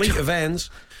with a fleet of vans.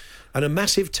 And a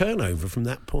massive turnover from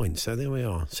that point. So there we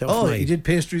are. Self-made. He did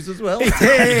pastries as well.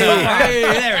 Hey,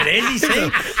 there it is. You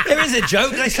see, there is a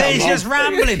joke. They say he's just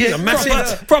rambling. A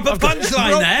massive, proper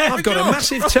punchline there. I've got a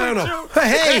massive turnover.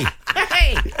 Hey.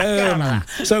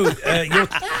 So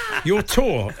your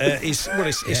tour is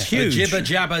huge. The Jibber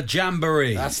Jabber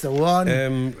Jamboree. That's the one.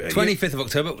 25th of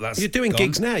October. You're doing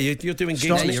gigs now. You're doing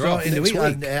gigs in the week.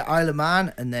 And Isle of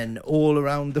Man, and then all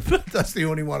around the. That's the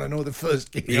only one I know. The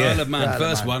first gig. Isle of Man,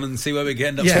 first one, and see where we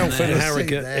get up. Telford and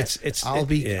Harrogate.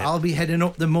 I'll be heading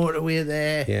up the motorway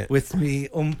there with me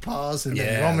umpires, and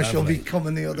then Romish will be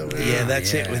coming the other way. Yeah,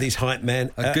 that's it with his hype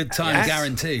man. A good time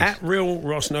guaranteed. At Real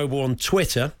Ross Noble on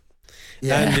Twitter.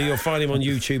 And you'll find him on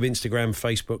YouTube, Instagram,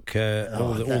 Facebook,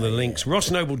 all the links.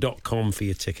 RossNoble.com for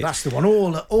your tickets. That's the one.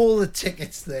 All the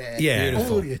tickets there. Yeah,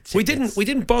 all your tickets. We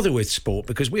didn't bother with sport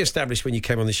because we established when you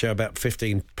came on the show about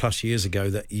 15 plus years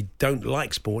ago that you don't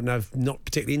like sport and I'm not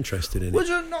particularly interested in it. Well,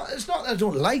 it's not that I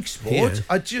don't like sport.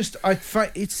 I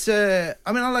find it's. I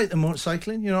like the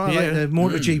motorcycling. I like the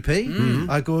MotoGP.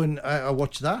 I go and I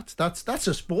watch that. That's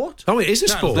a sport. Oh, it is a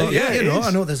sport.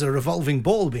 I know there's a revolving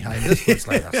ball behind us. But it's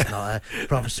like that's not a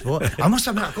proper sport. I must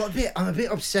admit, I'm a bit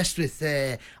obsessed with.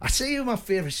 I say who my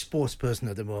favourite sports person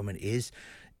at the moment is.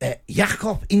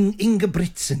 Jakob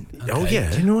Ingebrigtsen. Okay. Oh,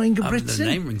 yeah. Do you know Ingebrigtsen? The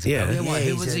name rings a bell.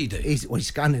 Who was he do? He's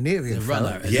Scandinavian. He's a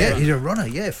runner. He's a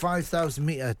runner, 5,000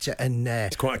 metre. And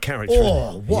it's quite a character.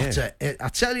 Oh, what I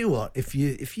tell you what, if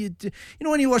you do,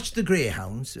 when you watch the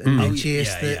Greyhounds and they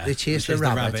chase the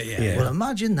rabbit. Well,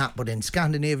 imagine that, but in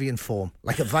Scandinavian form,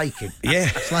 like a Viking.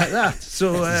 It's like that.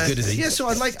 So so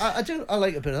I like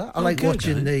a bit of that. I like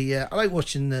watching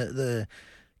the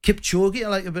Kipchoge, I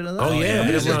like a bit of that. Oh yeah, a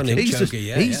bit of running.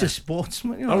 He's a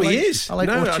sportsman. He is. I like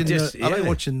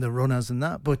watching the runners and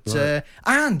that. But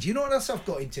and you know what else I've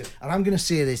got into? And I'm going to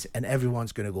say this, and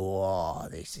everyone's going to go, "Oh,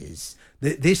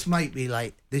 this might be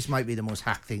the most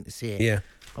hack thing to say." Yeah,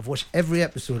 I've watched every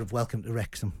episode of Welcome to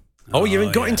Wrexham. Oh, you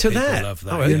haven't got into that. Love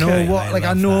that. Oh, okay. You know what? Like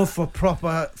I know for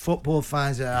proper football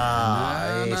fans,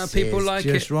 people like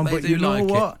it. Wrong. But you know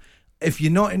what? If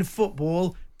you're not in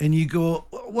football and you go,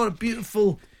 what a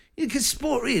beautiful. Because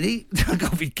sport, really, I've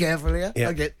got to be careful here.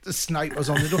 I get the snipers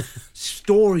on the door.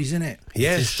 Stories, innit?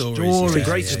 Yes, stories. It's a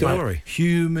great story.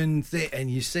 Human thing. And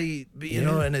you see,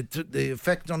 and the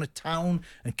effect on a town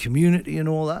and community and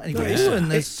all that. And you go,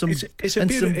 and there's some. It's a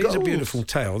beautiful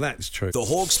tale, that's true. The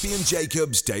Hawksby and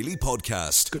Jacobs Daily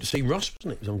Podcast. Good to see Ross,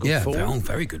 wasn't it? He was on good form.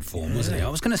 Very good form, wasn't he? I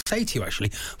was going to say to you,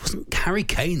 actually, wasn't Harry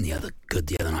Kane the other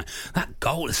night? That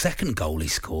goal, the second goal he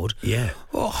scored. Yeah.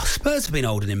 Oh, Spurs have been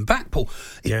holding him back, Paul.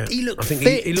 Yeah. He looked I think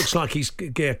fit. He looks like he's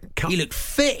He looked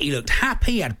fit. He looked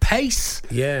happy. He had pace.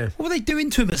 Yeah. What were they doing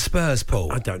to him at Spurs,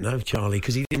 Paul? I don't know, Charlie,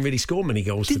 because he didn't really score many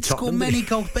goals for Tottenham.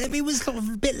 Goals, but he was sort of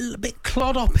a bit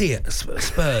clod-hoppy at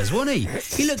Spurs, wasn't he?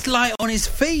 He looked light on his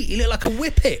feet. He looked like a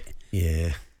whippet. Yeah.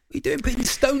 What are you doing, putting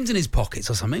stones in his pockets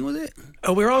or something, was it?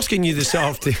 Oh, we're asking you this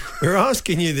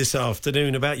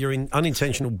afternoon about your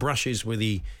unintentional brushes with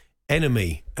the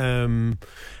enemy.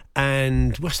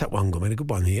 And what's that one? Got a good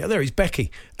one here. There is Becky,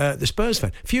 the Spurs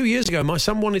fan. A few years ago, my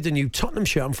son wanted a new Tottenham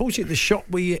shirt. Unfortunately, the shop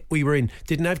we were in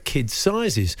didn't have kids'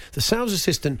 sizes. The sales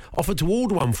assistant offered to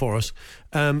order one for us,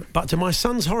 but to my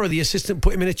son's horror, the assistant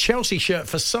put him in a Chelsea shirt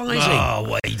for sizing. Oh,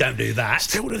 well, you don't do that.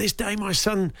 Still to this day, my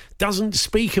son doesn't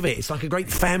speak of it. It's like a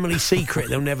great family secret.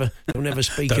 They'll never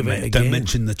speak of it again. Don't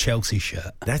mention the Chelsea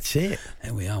shirt. That's it.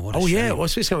 There we are. What a shame. Yeah.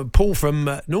 What's this guy? Paul from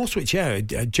Northwich. Yeah,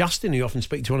 Justin, who you often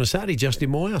speak to on a Saturday.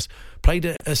 Justin Moyhouse played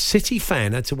a City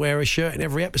fan. Had to wear a shirt in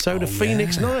every episode of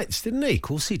Phoenix Nights, didn't he? Of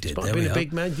course he did. Despite being a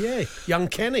big man. Yeah, young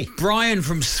Kenny. Brian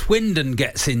from Swindon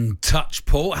gets in touch,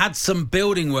 Paul. Had some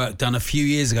building work done a few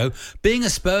years ago. Being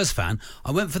a Spurs fan, I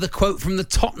went for the quote from the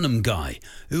Tottenham guy,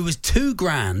 who was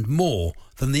 $2,000 more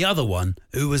than the other one,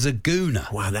 who was a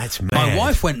gooner. Wow, that's mad. My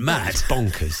wife went mad. That's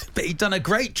bonkers. But he'd done a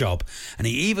great job, and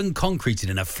he even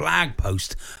concreted in a flag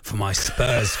post for my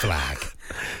Spurs flag.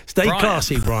 Stay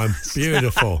classy, Brian.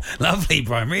 Beautiful. Lovely,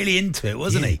 Brian. Really into it,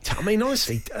 wasn't he? I mean,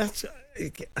 honestly, that's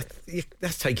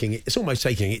taking it. It's almost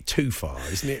taking it too far,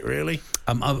 isn't it? Really.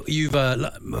 You've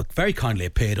very kindly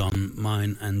appeared on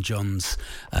mine and John's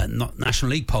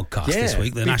National League podcast this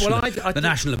week. The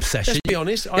National Obsession. Let's be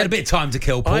honest. You had a bit of time to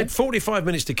kill, Paul. I had 45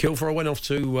 minutes to kill before I went off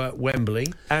to Wembley,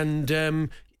 and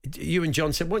you and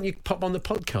John said, why don't you pop on the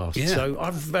podcast? Yeah. So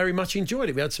I've very much enjoyed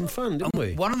it. We had some fun, didn't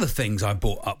we? One of the things I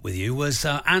brought up with you was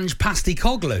Ange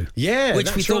Pasticoglu. Yeah,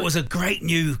 which we thought was a great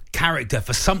new character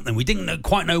for something. We didn't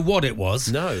quite know what it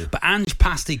was. No. But Ange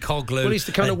Pasticoglu. Well, he's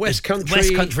the kind of West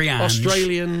Country Ange.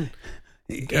 Australian...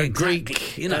 Greek,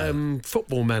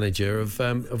 football manager of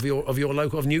your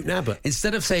local, of Newton Abbott.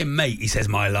 Instead of saying mate, he says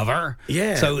my lover.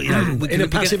 Yeah. So in a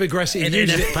passive aggressive,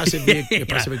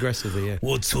 passive aggressively. Yeah.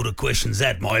 What sort of question's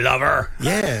that, my lover?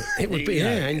 Yeah, it would be.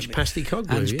 Ange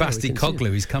Pasticoglu. Ange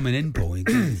Pasticoglu. He's coming in, Paul.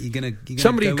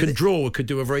 Somebody who can draw could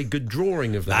do a very good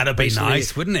drawing of that. That'd be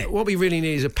nice, wouldn't it? What we really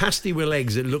need is a pasty with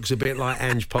legs that looks a bit like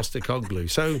Ange Pasticoglu.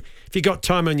 So if you got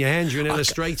time on your hands, you're an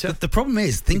illustrator. The problem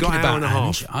is thinking about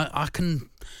Ange.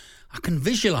 I can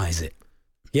visualise it.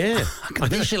 Yeah. I can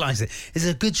visualise it. It's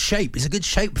a good shape. It's a good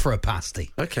shape for a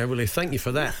pasty. Okay, well, thank you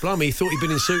for that. Blimey, he thought he'd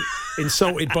been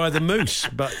insulted by the moose,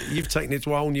 but you've taken it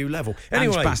to a whole new level.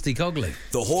 Anyway. Ange Pasticoglu.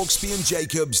 The Hawksby and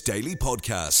Jacobs Daily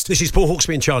Podcast. This is Paul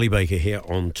Hawksby and Charlie Baker here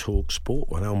on Talk Sport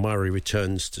when Al Murray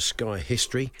returns to Sky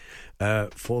History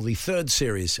for the third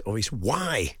series of his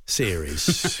Why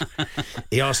series.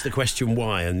 He asked the question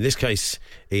why, and in this case,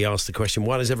 he asked the question,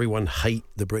 why does everyone hate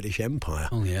the British Empire?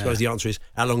 Oh, yeah. I suppose the answer is,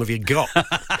 how long have you got?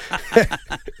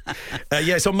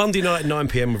 It's on Monday night at 9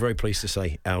 p.m. We're very pleased to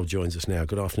say Al joins us now.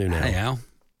 Good afternoon, Al. Hey, Al.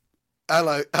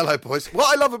 Hello, boys.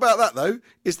 What I love about that, though,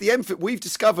 is the we've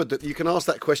discovered that you can ask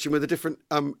that question with a different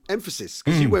emphasis.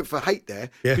 Because you went for hate there.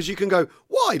 Because you can go,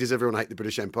 why does everyone hate the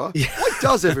British Empire? Yeah. Why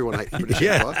does everyone hate the British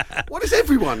Empire? Why does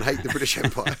everyone hate the British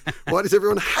Empire? Why does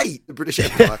everyone hate the British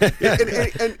Empire?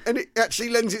 and it actually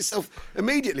lends itself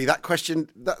immediately. That question,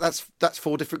 that's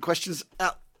four different questions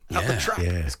out the track.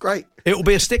 Yeah. It's great. It'll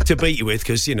be a stick to beat you with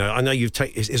because, I know you've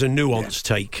taken... It's a nuanced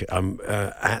take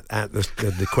at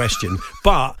the question,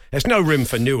 but there's no room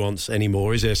for nuance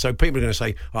anymore, is there? So people are going to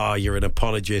say, you're an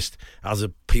apologist. Other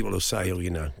people will say,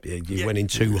 you went in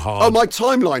too hard. Oh, my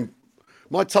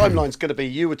timeline's going to be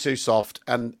you were too soft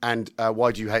and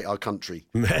why do you hate our country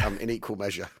in equal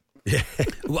measure. Yeah.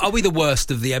 Are we the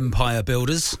worst of the empire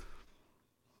builders?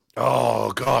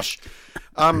 Oh, gosh.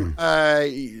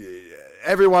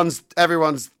 Everyone's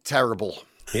terrible.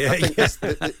 Yeah, I think that's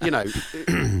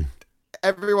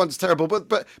everyone's terrible.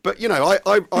 But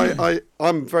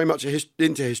I'm very much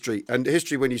into history, and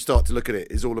history, when you start to look at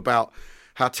it, is all about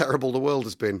how terrible the world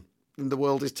has been, and the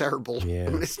world is terrible. Yeah. I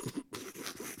mean,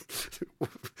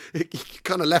 you're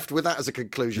kind of left with that as a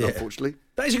conclusion, unfortunately.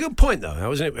 That is a good point,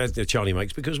 though, isn't it, as Charlie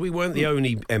makes, because we weren't the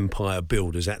only empire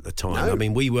builders at the time. No. I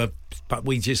mean, we were, but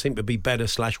we just seem to be better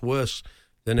 / worse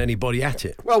than anybody at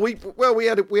it. Well, we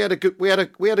had a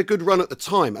good run at the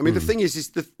time. I mean, the thing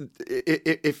is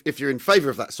if you're in favour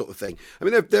of that sort of thing, I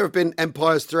mean, there have been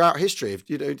empires throughout history.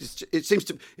 It seems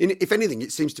to, if anything,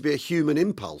 it seems to be a human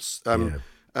impulse to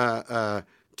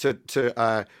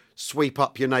sweep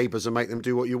up your neighbours and make them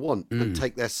do what you want and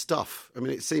take their stuff. I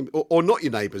mean, it seemed, or not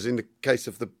your neighbours in the case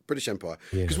of the British Empire,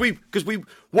 because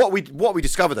what we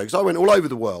discovered though, because I went all over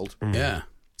the world. Yeah,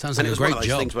 sounds like it a was great one of those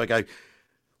job. things where I go,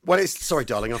 well, it's sorry,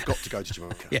 darling, I've got to go to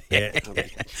Jamaica. Yeah.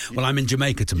 Well, I'm in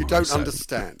Jamaica tomorrow. You don't so.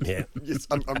 understand. Yeah. Yes,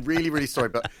 I'm really, really sorry,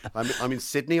 but I'm in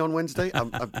Sydney on Wednesday.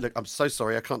 Look, I'm so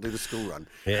sorry, I can't do the school run.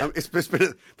 Yeah.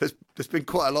 There's been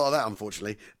quite a lot of that,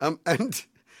 unfortunately.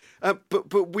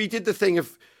 But we did the thing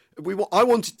of we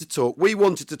wanted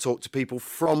to talk to people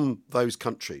from those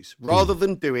countries rather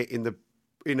than do it in a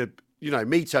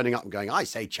me turning up and going, I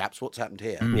say, chaps, what's happened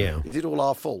here? Yeah. Is it all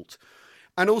our fault?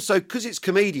 And also, because it's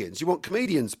comedians, you want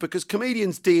comedians because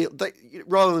comedians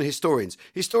rather than historians.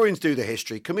 Historians do the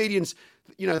history. Comedians,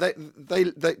 they're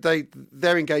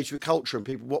engaged with culture and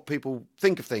what people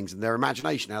think of things and their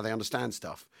imagination, how they understand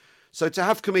stuff. So to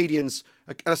have comedians,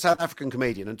 a South African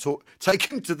comedian, and take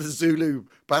him to the Zulu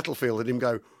battlefield and him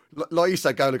go, like you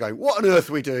said, Gola going, what on earth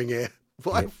are we doing here?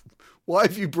 Why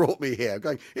have you brought me here? I'm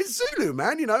going, it's Zulu,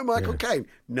 man. Michael Caine.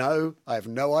 No, I have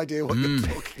no idea what you're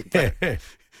talking about.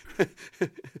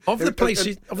 Of the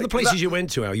places you went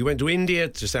to, Al, you went to India,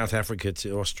 to South Africa,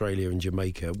 to Australia and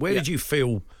Jamaica. Where did you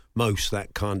feel most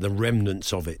that the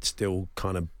remnants of it still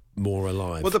kind of more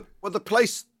alive? Well, the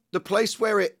place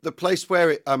where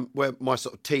my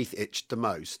sort of teeth itched the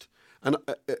most, and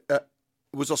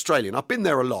was Australia. And I've been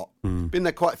there a lot, been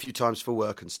there quite a few times for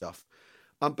work and stuff.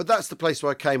 But that's the place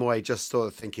where I came away just sort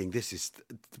of thinking, this is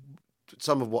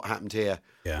some of what happened here.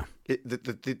 Yeah,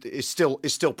 is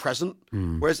still present.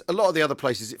 Whereas a lot of the other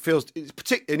places,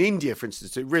 particularly in India, for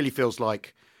instance, it really feels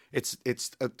like it's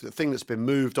a thing that's been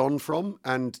moved on from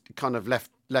and kind of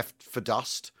left for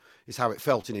dust. Is how it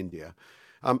felt in India.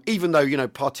 Even though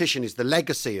partition is the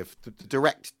legacy of the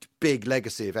direct big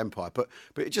legacy of empire, but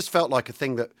it just felt like a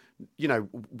thing that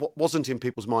wasn't in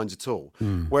people's minds at all.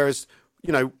 Whereas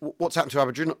what's happened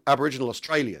to Aboriginal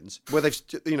Australians, where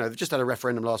they've just had a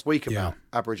referendum last week about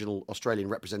Aboriginal Australian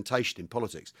representation in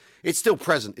politics. It's still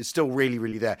present. It's still really,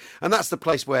 really there. And that's the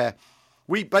place where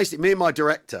me and my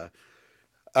director,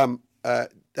 had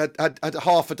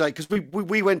half a day, because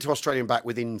we went to Australia and back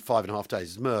within 5.5 days.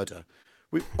 It's murder.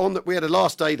 We had a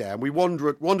last day there, and we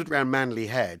wandered around Manly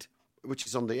Head, which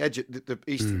is on the edge of the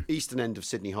eastern end of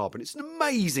Sydney Harbour. And it's an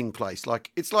amazing place.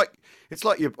 It's like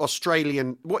your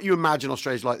Australian, what you imagine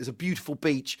Australia's like. There's a beautiful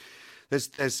beach.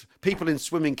 There's people in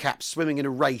swimming caps swimming in a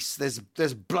race. There's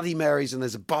Bloody Marys and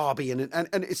there's a Barbie and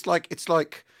it's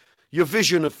like your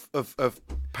vision of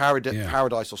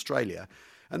paradise Australia.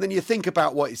 And then you think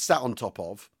about what it's sat on top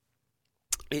of.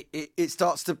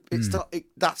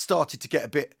 That started to get a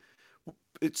bit.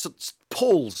 It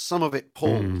pulls. Some of it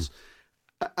pulls.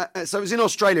 So it was in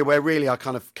Australia where really I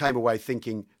kind of came away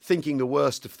thinking the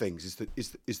worst of things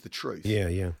is the truth.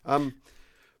 Yeah.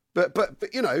 But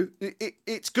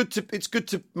it's good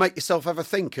to make yourself have a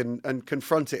think and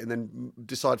confront it and then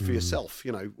decide for yourself.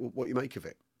 What you make of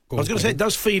it. I was going to say, it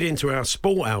does feed into our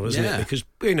sport, Al, doesn't it? Because,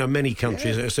 many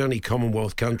countries, certainly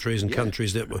Commonwealth countries and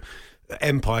countries that were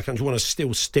empire countries, want to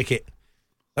still stick it.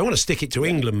 They want to stick it to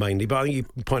England mainly, but I think you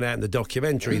point out in the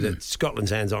documentary that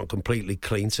Scotland's hands aren't completely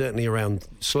clean, certainly around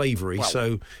slavery.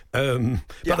 Well, but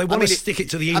they want to stick it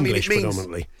to the English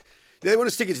predominantly. They want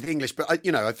to stick it to the English, but I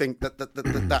think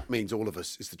that means all of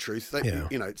us is the truth.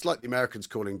 It's like the Americans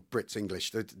calling Brits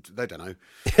English. They don't know.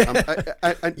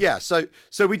 So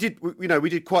we did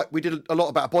a lot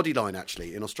about Bodyline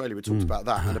actually in Australia. We talked about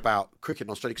that and about cricket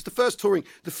in Australia, because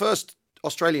the first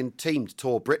Australian team to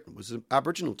tour Britain was an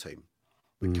Aboriginal team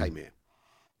that came here.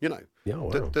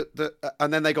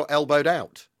 And then they got elbowed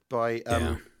out by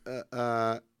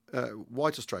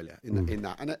white Australia in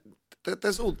that, and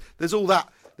there's all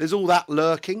that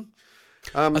lurking.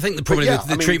 I think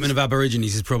the treatment of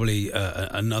Aborigines is probably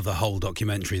another whole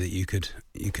documentary that you could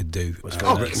do.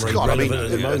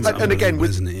 And again,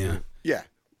 isn't it?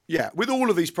 Yeah. With all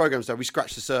of these programs, though, we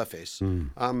scratch the surface.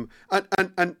 And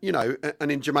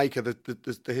in Jamaica,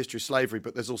 the history of slavery,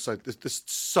 but there's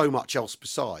so much else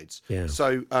besides. Yeah.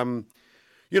 So,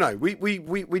 we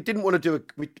didn't want to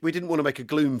we didn't want to make a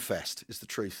gloom fest. Is the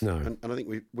truth. No. And I think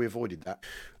we avoided that.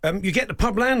 You get the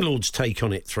pub landlord's take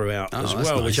on it throughout as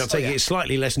well, nice. which I take it is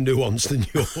slightly less nuanced than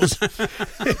yours.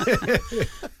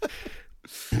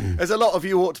 There's a lot of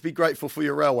you ought to be grateful for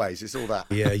your railways. It's all that.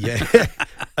 Yeah.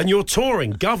 And you're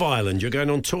touring Gov Island. You're going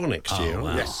on tour next year.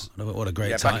 Wow. Yes. What a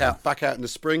great title. Back out in the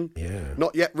spring. Yeah.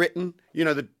 Not yet written. You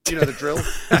know the drill.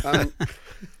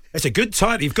 It's a good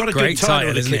title. You've got a Great good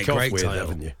title title, to kick off great with, title.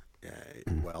 haven't you? Yeah.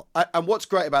 Well, and what's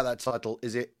great about that title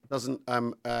is it doesn't.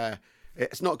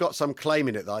 It's not got some claim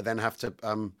in it that I then have to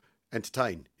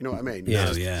entertain. You know what I mean?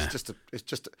 Yeah,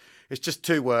 It's just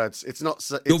two words. It's not.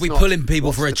 You'll be pulling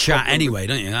people for a chat anyway,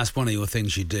 don't you? That's one of your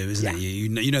things you do, isn't it?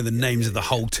 You know the names of the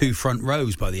whole two front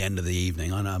rows by the end of the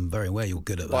evening. I know. I'm very aware you're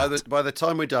good at that. By the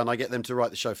time we're done, I get them to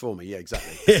write the show for me. Yeah,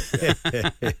 exactly.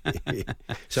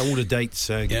 So all the dates,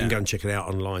 you can go and check it out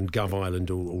online. Gov Island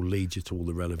will lead you to all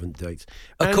the relevant dates.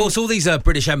 Of course, all these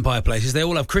British Empire places, they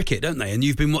all have cricket, don't they? And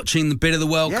you've been watching the bit of the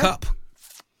World Cup.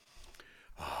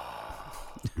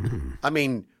 I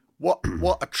mean, what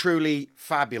a truly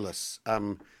fabulous. I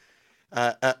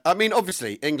mean,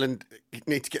 obviously England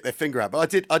need to get their finger out,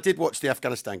 but I did watch the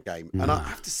Afghanistan game, and I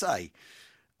have to say,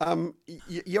 I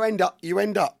ended up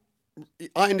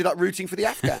rooting for the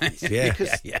Afghans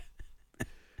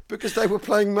because they were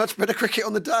playing much better cricket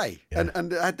on the day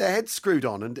and had their heads screwed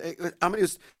on, and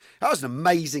that was an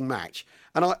amazing match.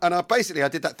 And I basically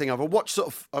did that thing. I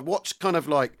watched kind of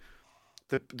like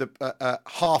the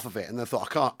half of it, and then I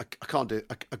thought I can't do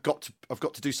it. I've got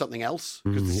to do something else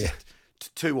because it's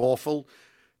too awful.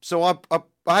 So I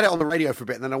had it on the radio for a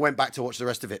bit, and then I went back to watch the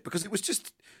rest of it because it was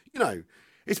just,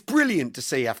 it's brilliant to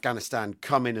see Afghanistan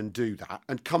come in and do that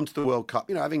and come to the World Cup.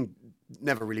 Having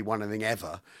never really won anything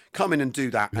ever, come in and do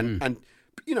that, and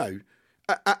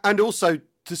also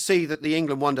to see that the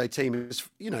England one-day team is,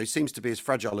 seems to be as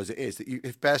fragile as it is. That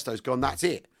if Bairstow's gone, that's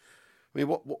it. I mean,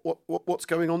 what's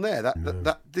going on there?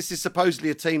 That this is supposedly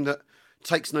a team that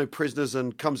takes no prisoners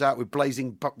and comes out with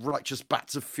blazing righteous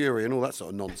bats of fury and all that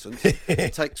sort of nonsense.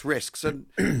 Takes risks and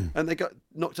they got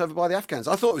knocked over by the Afghans.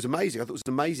 I thought it was amazing. I thought it was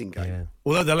an amazing game. Yeah.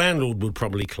 Although the landlord would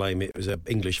probably claim it was an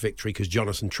English victory because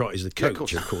Jonathan Trott is the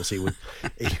coach. Yeah, of course he would.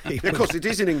 Of course, it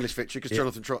is an English victory because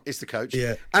Jonathan Trott is the coach.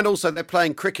 Yeah. And also they're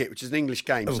playing cricket, which is an English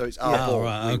game, so it's our ball.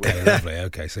 Right, okay, lovely.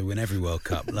 Okay, so win every World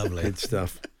Cup. Lovely. Good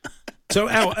stuff. So,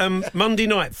 Al, Monday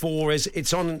night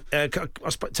it's on. I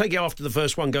take it after the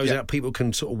first one goes out, people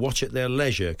can sort of watch at their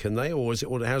leisure, can they, or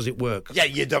how does it work? Yeah,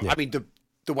 you don't. I mean,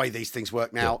 the way these things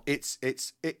work now, it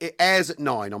airs at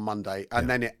 9 on Monday, and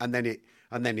then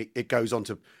it goes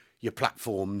onto your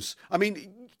platforms. I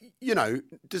mean,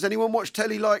 does anyone watch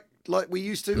telly like we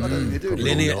used to? I don't think they do.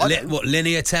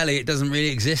 Linear telly? It doesn't really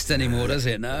exist anymore, does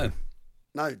it? No.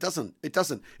 No, it doesn't.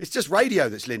 It's just radio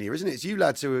that's linear, isn't it? It's you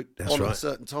lads who are on at a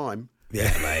certain time.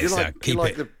 Yeah, mate.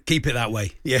 Keep it that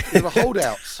way. Yeah, you're the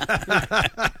holdouts.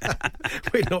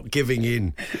 We're not giving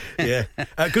in. Yeah,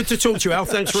 good to talk to you, Al.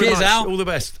 Thanks very much. Al. All the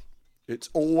best. It's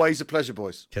always a pleasure,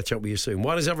 boys. Catch up with you soon.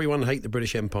 Why does everyone hate the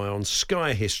British Empire? On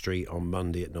Sky History on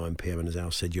Monday at 9 p.m. And as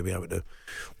Al said, you'll be able to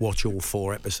watch all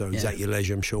 4 episodes at your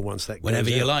leisure. I'm sure once that whenever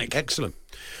goes you out. like. Excellent.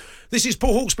 This is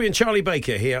Paul Hawksbee and Charlie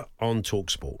Baker here on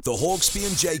TalkSport. The Hawksbee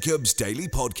and Jacobs Daily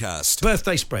Podcast.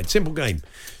 Birthday spread, simple game.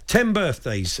 10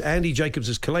 birthdays. Andy Jacobs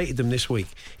has collated them this week.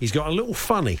 He's got a little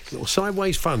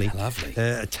sideways funny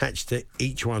attached to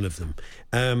each one of them.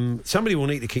 Somebody will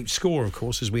need to keep score, of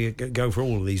course, as we go for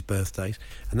all of these birthdays,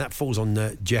 and that falls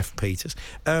on Jeff Peters.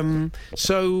 We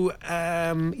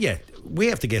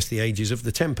have to guess the ages of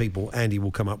the 10 people Andy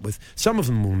will come up with. Some of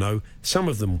them will know, some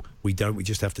of them we don't. We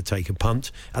just have to take a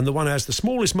punt. And the one who has the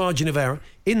smallest margin of error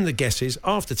in the guesses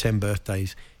after 10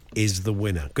 birthdays is the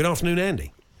winner. Good afternoon,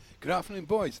 Andy. Good afternoon,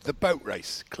 boys. The boat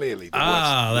race, clearly. There we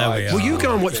are. Well, you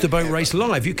go and watch the boat race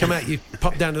live. You come out, you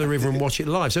pop down to the river and watch it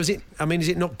live. So is it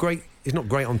not great? It's not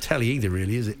great on telly either,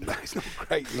 really, is it? No, it's not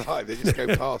great live. They just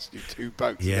go past you 2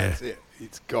 boats and that's it.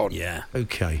 It's gone. Yeah.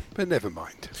 Okay. But never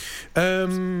mind.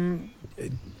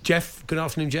 Jeff, good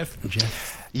afternoon, Jeff.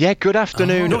 Yeah, good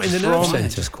afternoon. Not in the nerve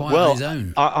centre.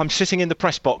 Well, I'm sitting in the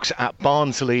press box at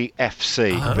Barnsley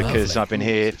FC because I've been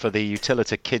here for the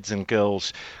Utilita Kids and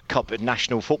Girls Cup at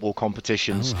national football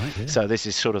competitions. So this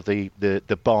is sort of the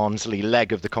Barnsley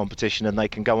leg of the competition, and they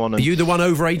can go on and... Are you the one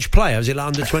overage player? Is it like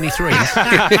under 23s?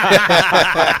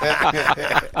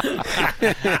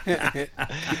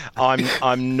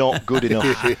 I'm not good enough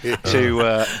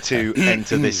to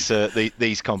enter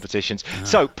these competitions.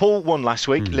 So Paul won last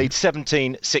week, leads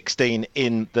 17-16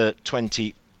 in the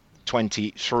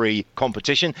 2023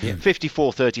 competition,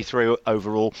 54-33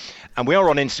 overall. And we are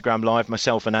on Instagram Live,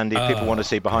 myself and Andy, if people want to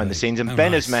see behind the scenes. And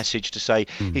Ben has messaged to say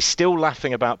he's still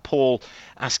laughing about Paul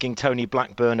asking Tony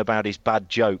Blackburn about his bad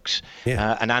jokes,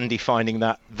 and Andy finding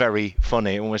that very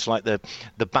funny, almost like the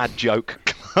bad joke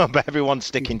club, everyone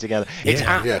sticking together. It's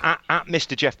at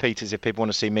Mr. Jeff Peters if people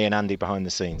want to see me and Andy behind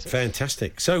the scenes.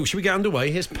 Fantastic. So should we get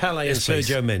underway? Here's Pele and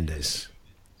Sergio Mendes.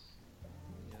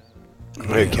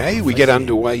 Okay, we get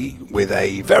underway with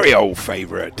a very old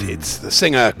favourite. It's the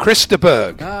singer Christa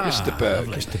Berg. Christa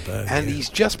Berg. And he's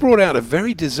just brought out a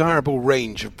very desirable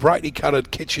range of brightly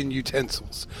coloured kitchen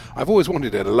utensils. I've always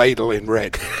wanted a ladle in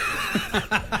red.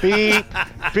 Beep.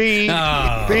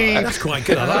 That's quite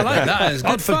good. I like that. It's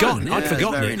I'd forgotten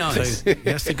very it. Nice. So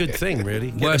that's a good thing,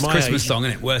 really. Worst Christmas song,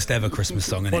 isn't it? Worst ever Christmas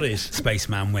song, isn't it? What is?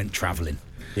 Spaceman Went Travelling.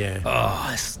 Yeah. Oh,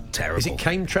 it's terrible. Is it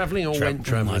came travelling or went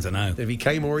travelling? I don't know. If he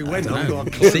came or he went.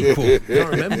 Sequel. Can't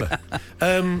remember.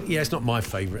 It's not my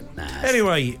favourite.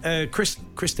 Anyway,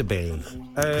 Christa Berg.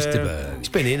 He's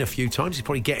been in a few times. He's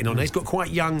probably getting on there. He's got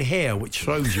quite young hair, which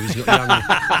throws you. He's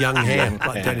got young hair,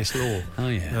 like Dennis Law. Oh,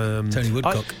 yeah. Tony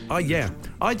Woodcock.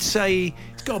 I'd say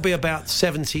it's got to be about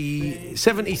 73.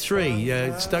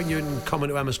 Don't you in common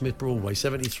to Hammersmith Broadway?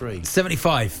 73.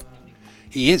 75.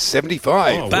 He is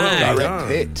 75. Oh, well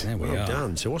direct hit. Well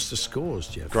done. So what's the scores,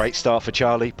 Jeff? Great start for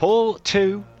Charlie. Paul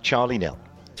 2, Charlie 0.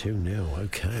 2-0,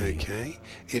 okay.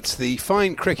 It's the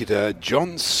fine cricketer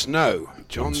John Snow.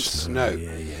 John Snow.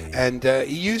 Yeah. And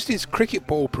he used his cricket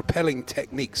ball propelling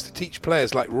techniques to teach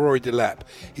players like Rory Delap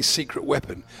his secret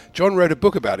weapon. John wrote a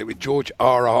book about it with George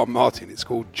R.R. Martin. It's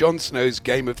called John Snow's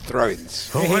Game of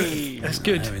Thrones. Oh, that's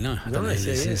good. I don't know who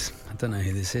this is. I don't know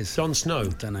who this is. John Snow. I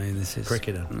don't know who this is.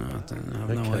 Cricketer. No, I don't know. I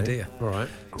have no idea. All right.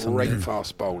 Great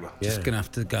fast bowler. Just going to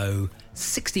have to go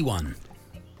 61.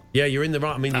 Yeah, you're in the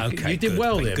right. I mean, you did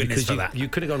well there because you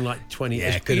could have gone like 20.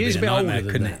 Yeah, he is a bit older than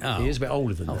couldn't that. He is a bit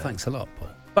older than that. Oh, thanks a lot, Paul.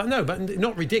 But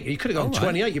not ridiculous. You could have gone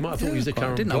 28. You might have thought he was the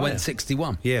current player. player. I went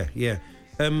 61. Yeah.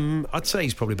 I'd say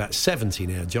he's probably about 70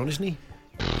 now, John, isn't he?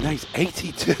 No, he's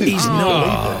 82. He's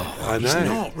not. I know. He's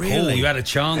not, really. Paul, you had a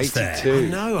chance 82. there. I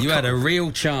know. You had a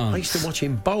real chance. I used to watch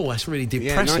him bowl. That's really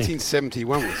depressing. Yeah,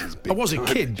 1971 was his big I was a time.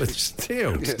 kid, but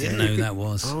still. Didn't know who that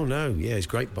was. Oh, no. Yeah, he's a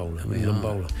great bowler. England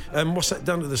bowler. What's that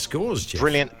done to the scores, Jeff?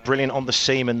 Brilliant on the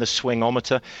seam and the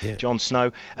swingometer, John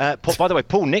Snow. By the way,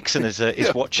 Paul Nixon is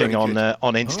watching on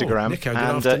Instagram. Nico, good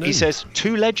and afternoon. he says,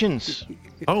 2 legends.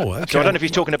 Oh, okay. So I don't know if he's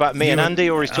talking about me and Andy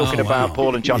or he's talking about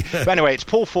Paul and John. But anyway, it's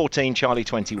Paul 14, Charlie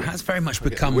 21. That's very much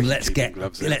become let's get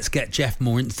Jeff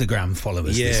more Instagram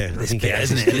followers. Yeah, this bit,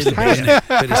 isn't it? How's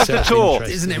the tour?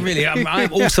 Isn't it really?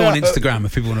 I'm also on Instagram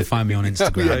if people want to find me on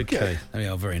Instagram. Okay. There we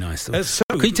are, very nice. Can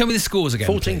you tell me the scores again,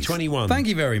 14-21. Thank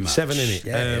you very much. 7 in it.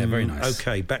 Yeah, very nice.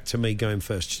 Okay, back to me going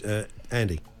first.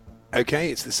 Andy.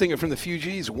 Okay, it's the singer from the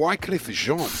Fugees, Wycliffe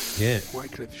Jean. Yeah.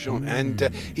 Wycliffe Jean. And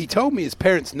he told me his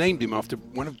parents named him after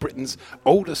one of Britain's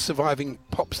oldest surviving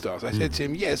pop stars. I said to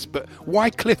him, yes, but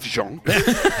Wycliffe Jean.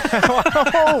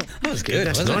 That was good.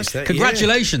 That's nice.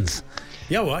 Congratulations.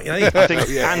 Yeah, all right. I think,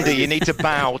 Andy, you need to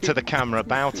bow to the camera,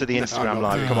 bow to the Instagram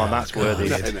live. Come on, that's worthy.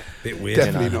 Bit weird.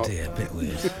 Definitely not. A bit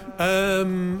weird.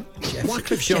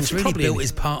 Wycliffe Jean's Jeff's really probably built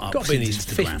his part up. Got to be in his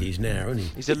Instagram. 50s now, isn't he?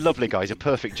 He's a lovely guy. He's a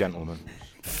perfect gentleman.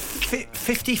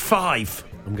 55.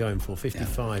 I'm going for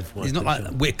 55. He's not like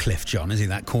Wycliffe John, is he?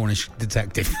 That Cornish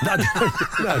detective. No.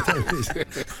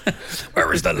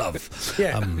 Where is the love?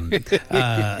 Yeah.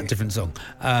 Different song.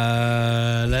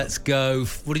 Let's go.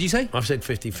 What did you say? I've said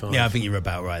 55. Yeah, I think you're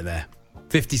about right there.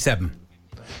 57.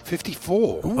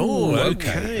 54. Oh,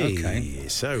 okay.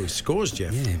 So, scores,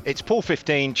 Jeff. Yeah. It's Paul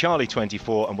 15, Charlie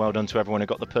 24, and well done to everyone who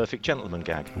got the perfect gentleman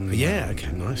gag. Yeah,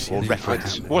 okay, nice. Or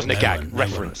reference. It wasn't a gag,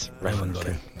 reference. No one got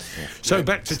it. So,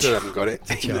 back to Still haven't got it.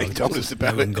 He told us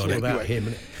about it. Got it. About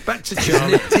him. Back to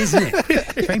Charlie. Isn't it?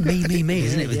 Very me,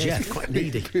 isn't it, with Jeff? Quite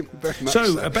needy. Very much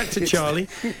So, back to Charlie.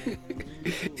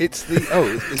 It's the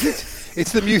is it?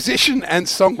 It's the musician and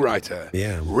songwriter,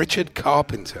 Richard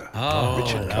Carpenter.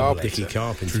 Richard Carpenter. Dickie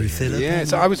Carpenter. Yeah,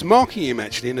 so I was marking him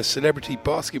actually in a celebrity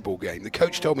basketball game. The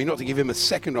coach told me not to give him a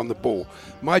second on the ball.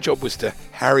 My job was to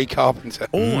Harry Carpenter.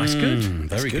 Oh, that's good.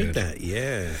 Very good. That,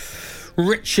 yeah.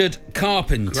 Richard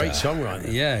Carpenter. Great songwriter.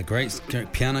 Yeah, great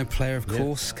piano player, of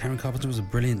course. Karen Carpenter was a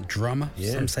brilliant drummer.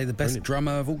 Yeah, some say the best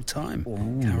drummer of all time.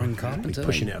 Karen Carpenter.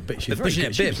 Pushing it a bit. She's pushing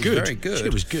it a bit. Very good. She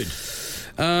was good.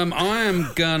 I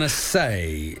am going to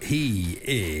say he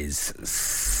is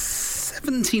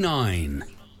 79.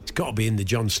 He's got to be in the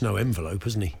Jon Snow envelope,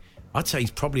 hasn't he? I'd say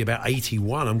he's probably about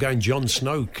 81. I'm going Jon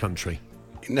Snow country.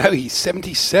 No, he's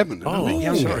 77.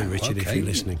 Oh, sorry, Richard, if you're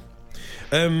listening.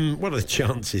 What are the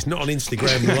chances? Not on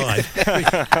Instagram Live.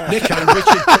 Nico,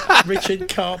 Richard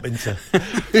Carpenter.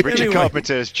 Richard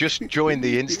Carpenter has just joined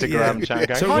the Instagram chat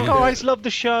going, hi guys, love the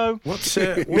show. What's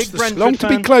Big the Brentford Long to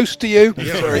be fan. close to you. We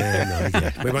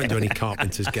won't do any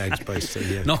Carpenter's gags,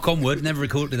 basically. Knock on wood, never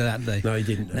recorded that day. No, he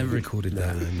didn't. Never recorded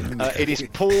that. It is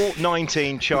Paul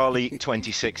 19, Charlie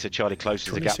 26. So Charlie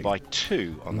closes the gap by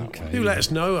 2 on that one. Do let us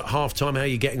know at half-time how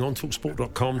you're getting on.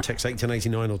 Talksport.com, text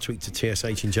 1889 or tweet to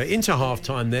TSH and J. Into half-time,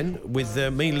 half-time then, with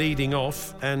me leading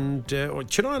off. And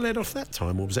should I lead off that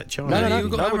time, or was that Charlie? No,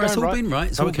 you've got it's all been right.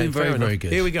 It's all been very, very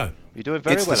good. Here we go. You're doing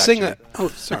very well, the singer. Oh,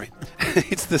 sorry.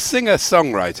 It's the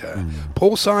singer-songwriter,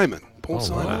 Paul Simon.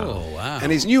 Wow.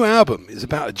 And his new album is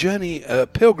about a journey, a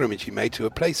pilgrimage he made to a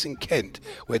place in Kent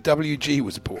where WG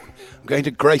was born. I'm going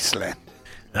to Graceland.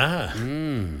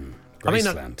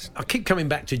 Graceland. I keep coming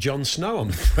back to Jon Snow, I'm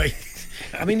afraid.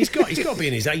 I mean, he's got to be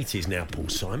in his 80s now, Paul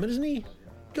Simon, isn't he?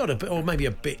 Got a bit, or maybe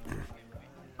a bit.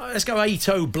 Let's go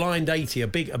 80, blind 80, a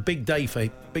big day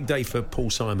for Paul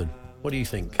Simon. What do you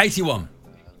think? 81.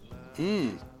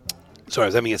 Sorry, I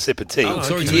was having a sip of tea.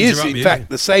 Sorry to he is, interrupt in you. fact,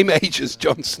 the same age as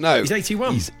Jon Snow. He's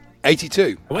 81. He's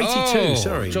 82. Oh, 82,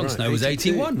 sorry. Jon Snow was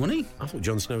 81, wasn't he? I thought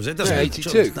Jon Snow was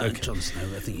 82. Jon Snow,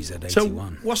 I think he said 81. So,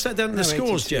 what's that down to the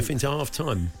scores, 82. Jeff, into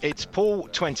half-time? It's Paul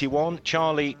 21,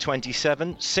 Charlie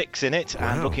 27, 6 in it,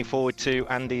 and looking forward to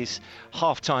Andy's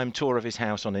half-time tour of his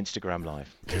house on Instagram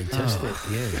Live. Fantastic,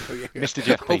 yeah. Mr.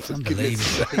 Jeff Peters.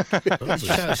 Unbelievable.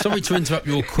 Sorry to interrupt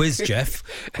your quiz, Jeff,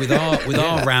 with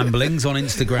our ramblings on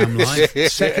Instagram Live.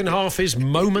 Second half is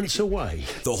moments away.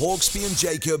 The Hawksby and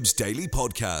Jacobs Daily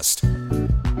Podcast.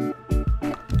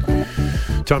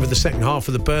 Time for the second half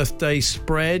of the birthday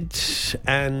spread,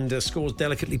 and scores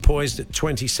delicately poised at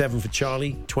 27 for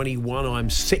Charlie, 21. I'm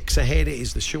 6 ahead. It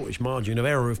is the shortest margin of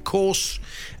error, of course.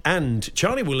 And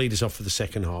Charlie will lead us off for the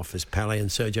second half as Pele and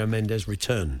Sergio Mendes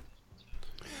return.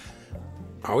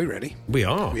 Are we ready? We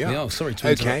are. We are. Sorry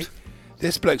to interrupt. Okay.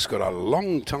 This bloke's got a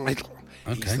long title.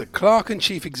 Okay. He's the Clerk and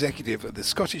Chief Executive of the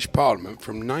Scottish Parliament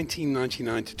from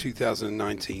 1999 to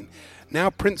 2019. Now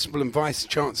Principal and Vice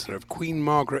Chancellor of Queen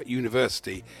Margaret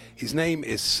University. His name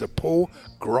is Sir Paul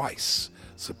Grice.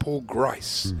 Sir Paul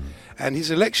Grice. And his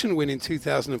election win in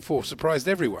 2004 surprised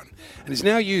everyone, and is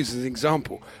now used as an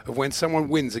example of when someone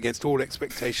wins against all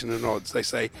expectation and odds. They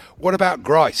say, what about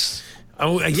Grice?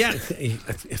 Oh, yeah.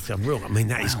 If I'm real, I mean,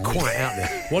 that is quite out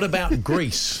there. What about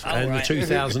Greece and the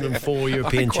 2004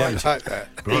 European Championship? Like that.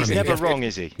 He's never wrong,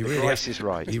 is he? Grice is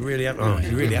right. You really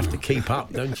have to keep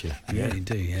up, don't you? Yeah, you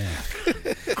do, yeah.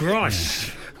 Grice.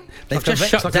 They've just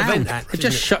shut down. They've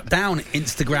just shut down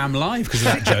Instagram Live because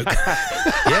of that joke.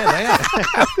 Yeah, they have.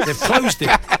 They've closed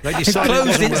it. They've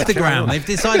closed Instagram. They've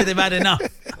decided they've had enough.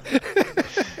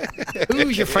 Who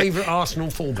was your favourite Arsenal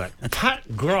fullback? Pat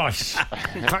Grice.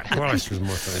 Pat Grice was my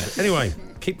favourite. Anyway,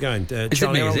 keep going.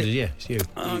 Charlie, how old is it? Yeah, it's you.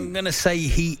 I'm going to say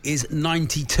he is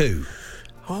 92.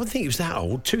 Oh, I think he was that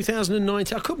old.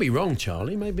 2019. I could be wrong,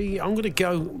 Charlie. Maybe I'm going to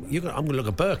go. I'm going to look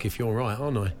at Burke if you're right,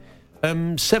 aren't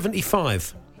I?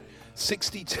 75.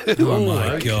 62. Oh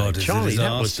my God, Charlie,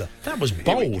 that was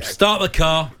bold. Start the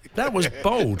car. That was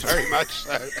bold. Very much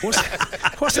so. What's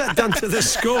that done to the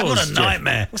scores? What a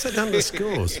nightmare. What's that done to the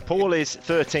scores? Paul is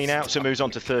 13 out, so moves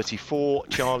on to 34.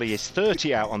 Charlie is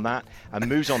 30 out on that and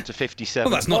moves on to 57.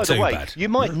 Well, that's not By the too way, bad. You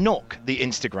might knock the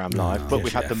Instagram Live, but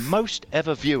we've had the most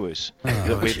ever viewers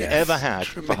that we've ever had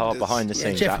for Hard Behind the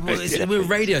Scenes. Jeff, we're a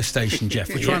radio station, Jeff.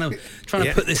 We're trying to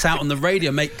put this out on the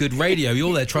radio, make good radio.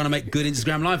 You're there trying to make good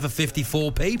Instagram Live for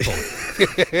 54 people.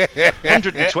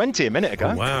 120 a minute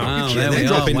ago. Oh, wow. There we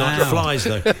dropping are. like flies,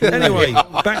 though. Anyway,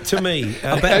 back to me.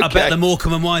 I bet the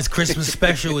Morecambe and Wise Christmas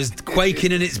special is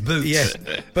quaking in its boots. Yes.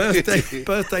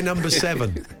 Birthday number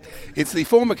 7. It's the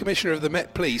former Commissioner of the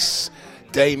Met Police,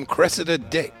 Dame Cressida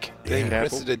Dick.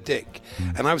 Cressida Dick.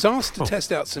 And I was asked to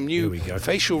test out some new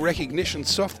facial recognition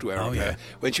software on her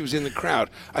when she was in the crowd.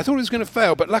 I thought it was going to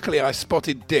fail, but luckily I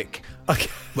spotted Dick. Okay.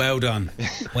 Well done.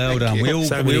 Well done.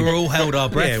 We were all held our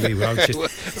breath. Yeah, we were.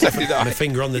 Just my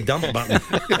finger on the dump button.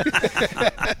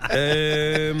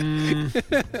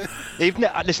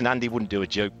 Listen, Andy wouldn't do a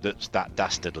joke that's that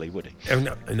dastardly, would he? Oh,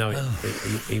 no,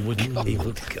 he wouldn't. He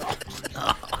would.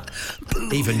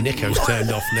 Even Nico's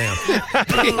turned off now.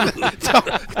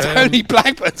 Tony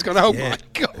Blackburn's gone, oh my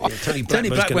God. Yeah, Tony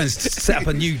Blackburn's set up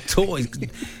a new toy on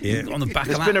the back of that.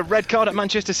 There's been a red card at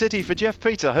Manchester City for Jeff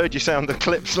Peters. I heard you say on the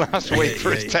clips last week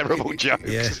for his terrible jokes.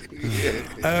 Yeah.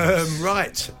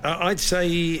 Right. I'd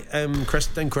say Dame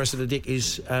Cressida Dick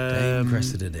is... Dame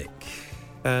Cressida Dick.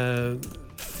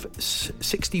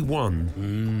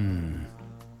 61.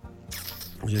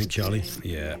 What do you think, Charlie?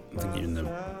 Yeah, I think you're in the...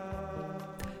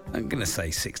 I'm going to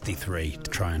say 63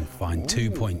 to try and find 2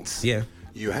 points. Yeah.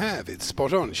 You have. It's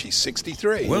spot on. She's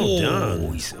 63. Well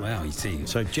done. Well, you see.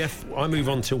 So, Jeff, I move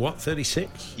on to what,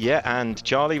 36? Yeah, and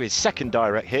Charlie, with second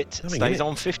direct hit, stays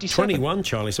on 57. 21,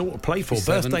 Charlie. So what to play for?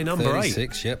 Birthday number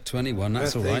 36, 8. Yep, 21.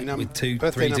 That's all right. With 3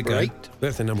 to go. 8.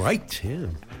 Birthday number 8, yeah.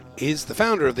 Is the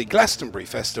founder of the Glastonbury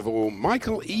Festival,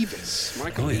 Michael Eavis.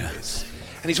 Eavis.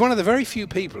 And he's one of the very few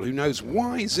people who knows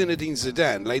why Zinedine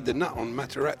Zidane laid the nut on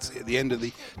Materazzi at the end of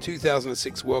the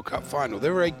 2006 World Cup final. They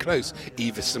were very close,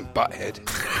 Evis and Butthead.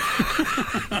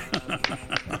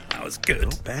 That was good.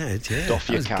 Not bad, yeah. Doff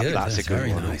your cap, that's a good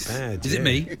very one. nice. Not bad, Is it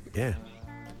me? Yeah.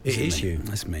 It is you.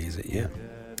 That's me, is it? Yeah.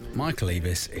 Michael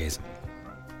Eavis is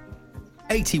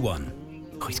 81.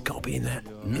 Oh, he's got to be in that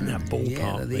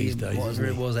ballpark these days. Whatever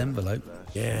it was, envelope.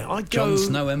 Yeah, I'd John go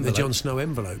Snow envelope. The John Snow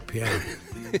envelope, yeah.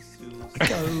 I'd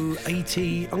go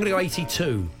 80. I'm going to go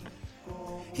 82.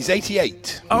 He's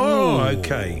 88. Oh,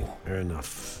 okay. Fair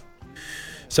enough.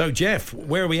 So, Jeff,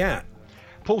 where are we at?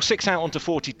 Paul 6 out onto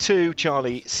 42,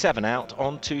 Charlie 7 out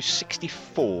onto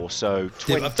 64. So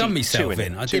 22 I've done myself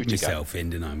in. I did to go. myself in,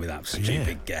 didn't I, with that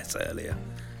stupid guess earlier.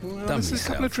 Well, there's a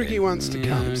couple of tricky ones to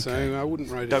come, so I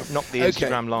wouldn't write it. Don't knock the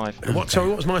Instagram live. Sorry,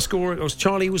 what was my score? It was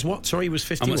Charlie was what? Sorry, he was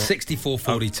 50. I'm at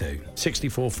 64-42.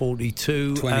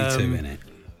 64-42. 22 in it.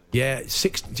 Yeah,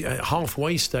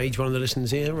 halfway stage. One of the listeners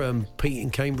here, Pete in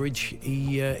Cambridge,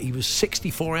 he was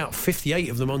 64 out, 58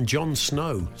 of them on Jon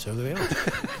Snow. So there we are.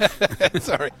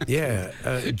 Sorry. Yeah,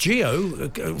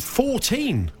 Gio,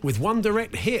 14 with one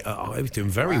direct hit. Oh, he was doing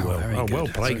very well. Very good. Well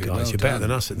played, guys. You're better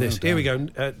than us at this. Here we go.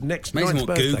 Next, Amazing ninth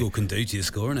what birthday. Google can do to your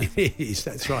score, isn't it? It is.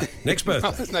 That's right. Next birthday.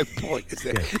 Oh, there's no point, is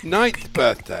there? Ninth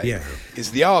birthday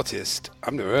is the artist.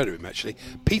 I've never heard of him actually.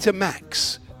 Peter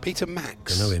Max. Peter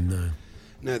Max. I know him now.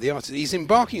 No, the artist. He's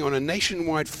embarking on a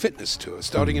nationwide fitness tour,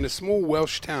 starting in a small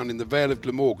Welsh town in the Vale of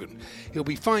Glamorgan. He'll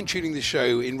be fine-tuning the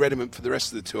show in Redmond for the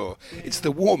rest of the tour. It's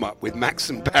the warm-up with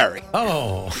Max and Barry.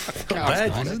 Oh, not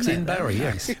bad. Max in Barry,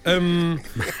 yes.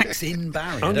 Max in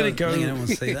Barry. I'm going to go. I don't want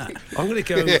to see that. I'm going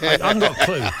to go. I haven't got a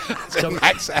clue. So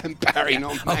Max and Barry,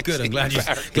 not Max. Oh, good. I'm glad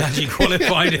Barry. you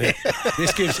qualified it.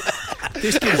 This gives you.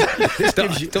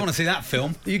 Don't want to see that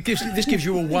film. This gives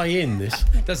you a way in. This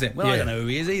does it? Well, I don't know who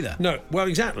he is either. No,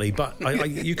 well, exactly. But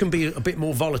you can be a bit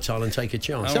more volatile and take a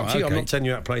chance. It's up to you. I'm not telling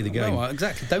you how to play the game. No,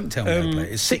 exactly. Don't tell me how to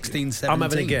play. It's 16, 17. I'm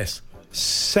having a guess.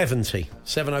 70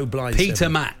 blind. Peter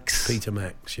 70. Max. Peter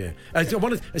Max. Yeah. Has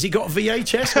he got a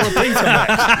VHS or a Peter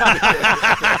Max?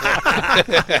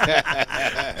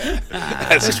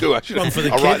 That's cool. One for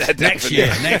the I'll kids. write that down Next year.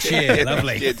 Next year.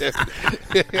 Lovely. Yeah,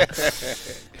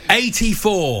 definitely.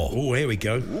 84. Oh, here we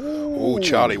go. Oh,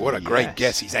 Charlie, what a great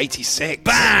guess. He's 86.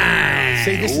 Bang!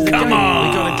 See, this is the Come game. on.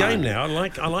 We got a game now. I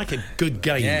like a good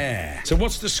game. Yeah. So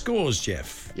what's the scores,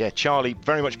 Jeff? Yeah, Charlie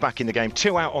very much back in the game.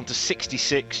 2 out onto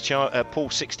 66. Paul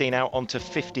 16 out onto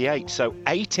 58. So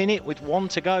 8 in it with 1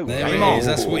 to go. There it is.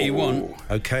 That's what you want.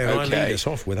 Okay, I lead us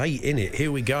off with 8 in it.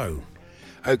 Here we go.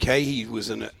 Okay, he was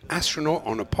an astronaut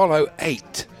on Apollo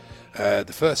 8.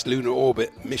 The first lunar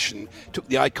orbit mission took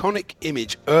the iconic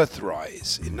image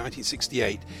Earthrise in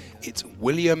 1968. It's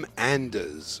William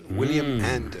Anders. William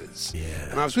Anders. Yeah.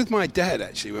 And I was with my dad,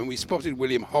 actually, when we spotted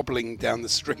William hobbling down the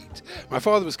street. My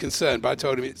father was concerned, but I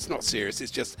told him it's not serious.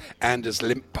 It's just Anders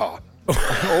Limpa.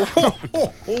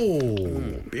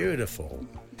 Oh, beautiful.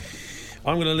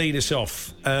 I'm going to lead us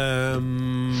off.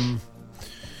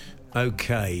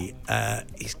 Okay.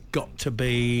 It's got to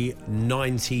be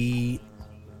 93.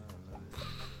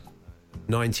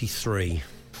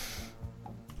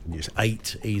 It's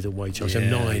 8 either way. So 9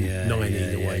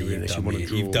 either way. Really,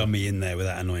 You've done me in there with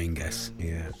that annoying guess.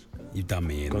 Yeah, you've done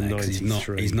me in there.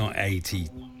 93. He's not 82,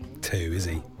 is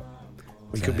he?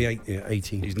 He could be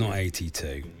 80. He's not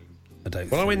 82. I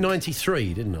don't. Well, I went think.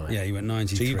 93, didn't I? Yeah, you went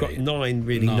 93. So you've got 9,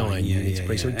 really 9.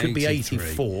 Yeah, So it could be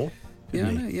 84. Yeah,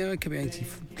 it could be 80.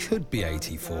 Could be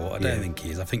 84. I don't think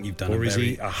he is. I think you've done. Or is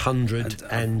he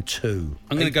 102?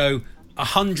 I'm going to go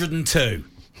 102.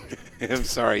 I'm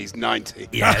sorry, he's 90.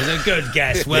 Yeah, it's a good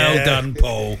guess. Well done,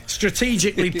 Paul.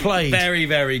 Strategically played. Very,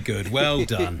 very good. Well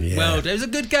done. Yeah. Well done. It was a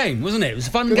good game, wasn't it? It was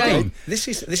a fun game. This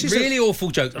is really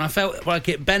awful jokes, and I felt like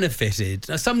it benefited.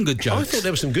 Some good jokes. I thought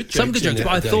there were some good jokes. Some good jokes,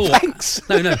 but I thought Thanks.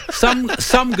 no.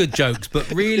 Some good jokes, but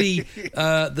really,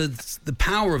 the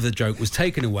power of the joke was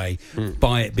taken away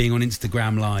by it being on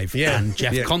Instagram Live and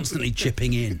Jeff constantly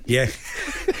chipping in. Yeah.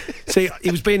 See,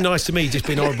 he was being nice to me, just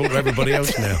being horrible to everybody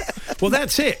else now. Well,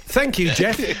 that's it. Thank you,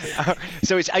 Jeff.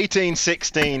 So it's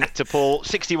 18-16 to Paul,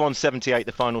 61-78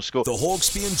 the final score. The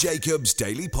Hawksby and Jacobs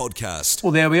Daily Podcast.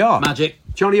 Well, there we are. Magic.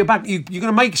 Johnny, you're back. You're going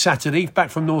to make Saturday back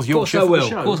from North Yorkshire. Of course I for will. the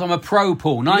show. Of course, I'm a pro,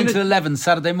 Paul. 9 to 11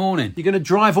 Saturday morning. You're going to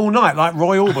drive all night like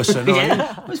Roy Orbison, are you?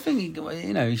 I was thinking,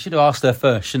 he should have asked her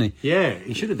first, shouldn't he? Yeah,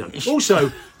 he should have done.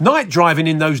 Also, night driving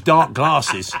in those dark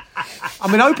glasses. I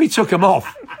mean, I hope he took them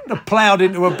off. Would have ploughed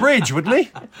into a bridge, wouldn't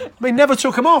he? I mean, never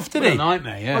took them off, did he? What a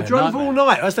nightmare, yeah. I drove all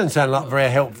night. That doesn't sound like a very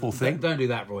helpful thing. Don't do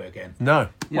that, Roy, again. No.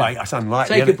 Yeah. Wait, that's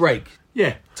unlikely. Take a break.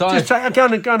 Yeah. Tired. Just go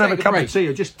and have a Take a cup break. of tea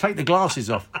or just take the glasses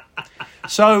off.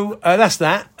 So that's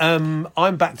that.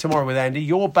 I'm back tomorrow with Andy.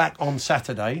 You're back on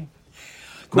Saturday.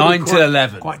 9 to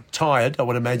 11. Quite tired, I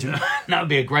would imagine. That would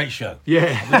be a great show.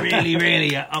 Yeah. I'll be really,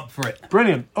 really up for it.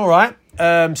 Brilliant. All right.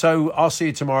 So I'll see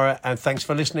you tomorrow, and thanks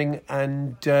for listening.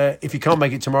 And if you can't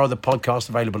make it tomorrow, the podcast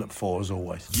available at 4 as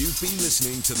always. You've been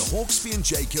listening to the Hawksby and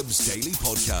Jacobs Daily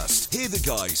Podcast. Hear the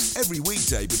guys every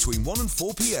weekday between 1 and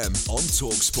 4 p.m. on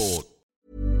TalkSport.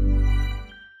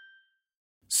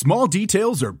 Small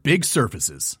details are big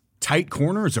surfaces. Tight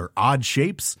corners are odd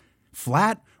shapes.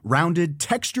 Flat, rounded,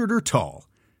 textured, or tall.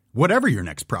 Whatever your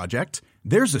next project,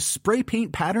 there's a spray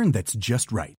paint pattern that's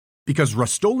just right. Because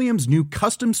Rust-Oleum's new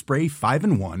Custom Spray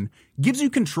 5-in-1 gives you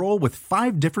control with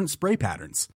 5 different spray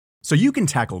patterns. So you can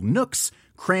tackle nooks,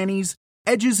 crannies,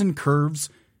 edges, and curves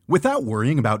without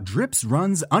worrying about drips,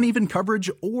 runs, uneven coverage,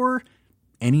 or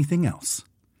anything else.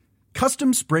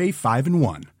 Custom Spray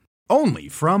 5-in-1. Only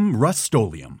from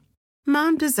Rust-Oleum.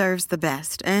 Mom deserves the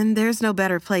best, and there's no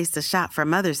better place to shop for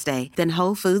Mother's Day than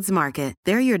Whole Foods Market.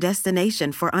 They're your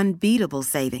destination for unbeatable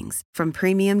savings, from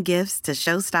premium gifts to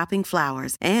show-stopping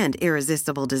flowers and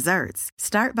irresistible desserts.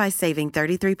 Start by saving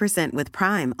 33% with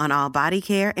Prime on all body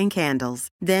care and candles.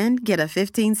 Then get a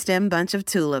 15-stem bunch of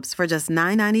tulips for just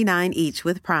 $9.99 each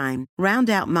with Prime. Round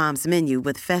out Mom's menu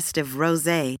with festive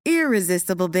rosé,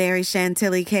 irresistible berry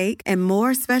chantilly cake, and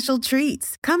more special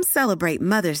treats. Come celebrate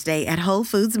Mother's Day at Whole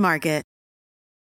Foods Market.